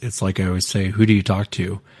 it's like I always say, who do you talk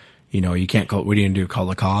to? You can't call, what do you do? Call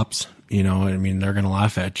the cops? They're going to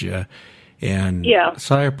laugh at you. And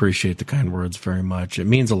so I appreciate the kind words very much. It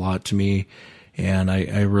means a lot to me. And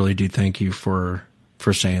I really do thank you for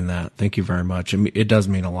saying that. Thank you very much. It does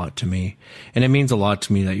mean a lot to me. And it means a lot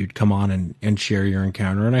to me that you'd come on and share your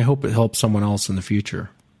encounter. And I hope it helps someone else in the future.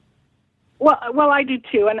 Well, I do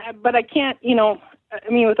too. But I can't,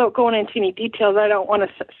 without going into any details, I don't want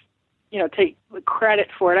to, take the credit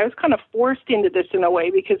for it. I was kind of forced into this in a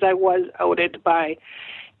way, because I was outed by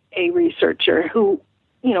a researcher who,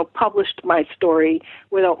 published my story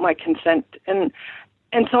without my consent. And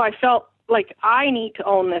so I felt like I need to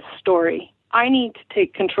own this story. I need to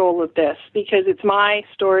take control of this, because it's my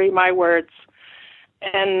story, my words.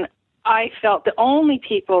 And I felt the only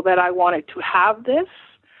people that I wanted to have this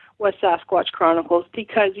was Sasquatch Chronicles,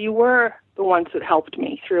 because you were the ones that helped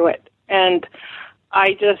me through it. And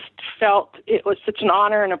I just felt it was such an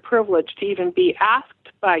honor and a privilege to even be asked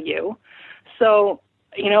by you. So,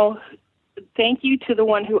 thank you to the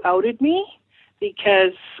one who outed me,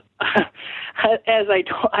 because as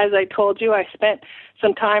I told you, I spent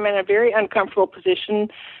some time in a very uncomfortable position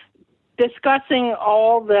discussing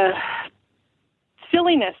all the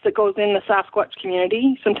silliness that goes in the Sasquatch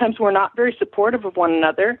community. Sometimes we're not very supportive of one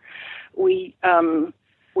another. We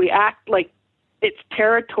act like it's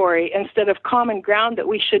territory instead of common ground that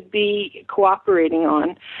we should be cooperating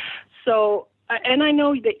on. So, and I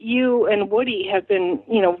know that you and Woody have been,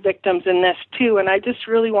 victims in this too. And I just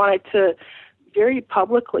really wanted to very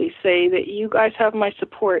publicly say that you guys have my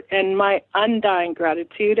support and my undying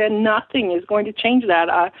gratitude, and nothing is going to change that.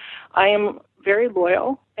 I am very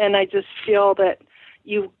loyal, and I just feel that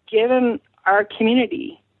you've given our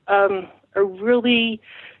community a really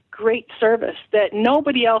great service that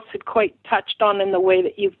nobody else had quite touched on in the way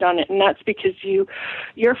that you've done it. And that's because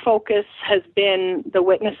your focus has been the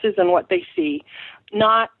witnesses and what they see,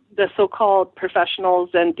 not the so-called professionals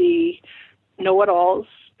and the know-it-alls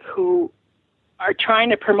who are trying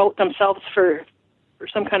to promote themselves for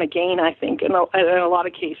some kind of gain, I think, in a lot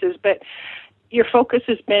of cases. But your focus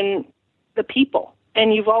has been the people,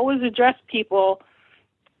 and you've always addressed people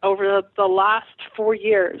over the last 4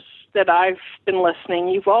 years that I've been listening,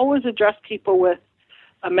 you've always addressed people with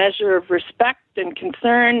a measure of respect and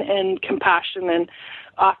concern and compassion, and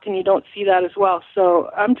often you don't see that as well.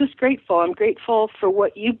 So I'm just grateful. I'm grateful for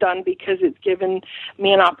what you've done because it's given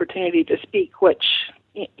me an opportunity to speak, which,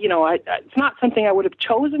 you know, it's not something I would have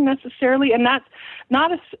chosen necessarily, and that's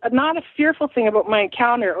not a fearful thing about my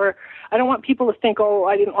encounter, or I don't want people to think, oh,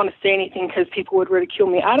 I didn't want to say anything because people would ridicule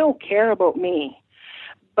me. I don't care about me.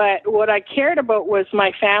 But what I cared about was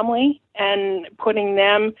my family and putting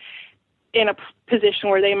them in a position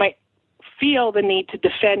where they might feel the need to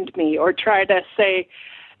defend me or try to say,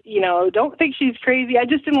 you know, don't think she's crazy. I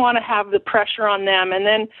just didn't want to have the pressure on them. And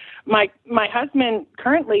then my husband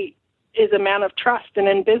currently is a man of trust and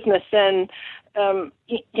in business, and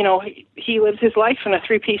you know, he lives his life in a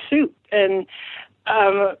 3-piece suit, and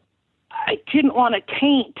I didn't want to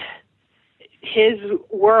taint his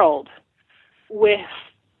world with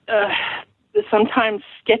the sometimes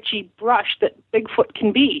sketchy brush that Bigfoot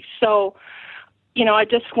can be. So, you know, I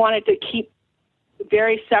just wanted to keep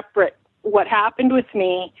very separate what happened with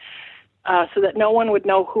me so that no one would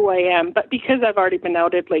know who I am. But because I've already been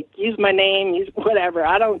outed, like, use my name, use whatever,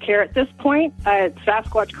 I don't care at this point.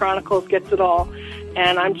 Sasquatch Chronicles gets it all,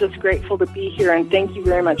 and I'm just grateful to be here, and thank you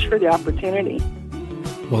very much for the opportunity.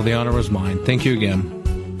 Well, the honor was mine. Thank you again.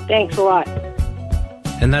 Thanks a lot.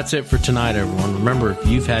 And that's it for tonight, everyone. Remember, if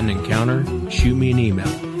you've had an encounter, shoot me an email.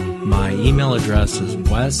 My email address is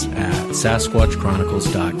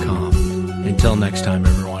wes@sasquatchchronicles.com. Until next time,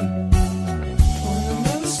 everyone.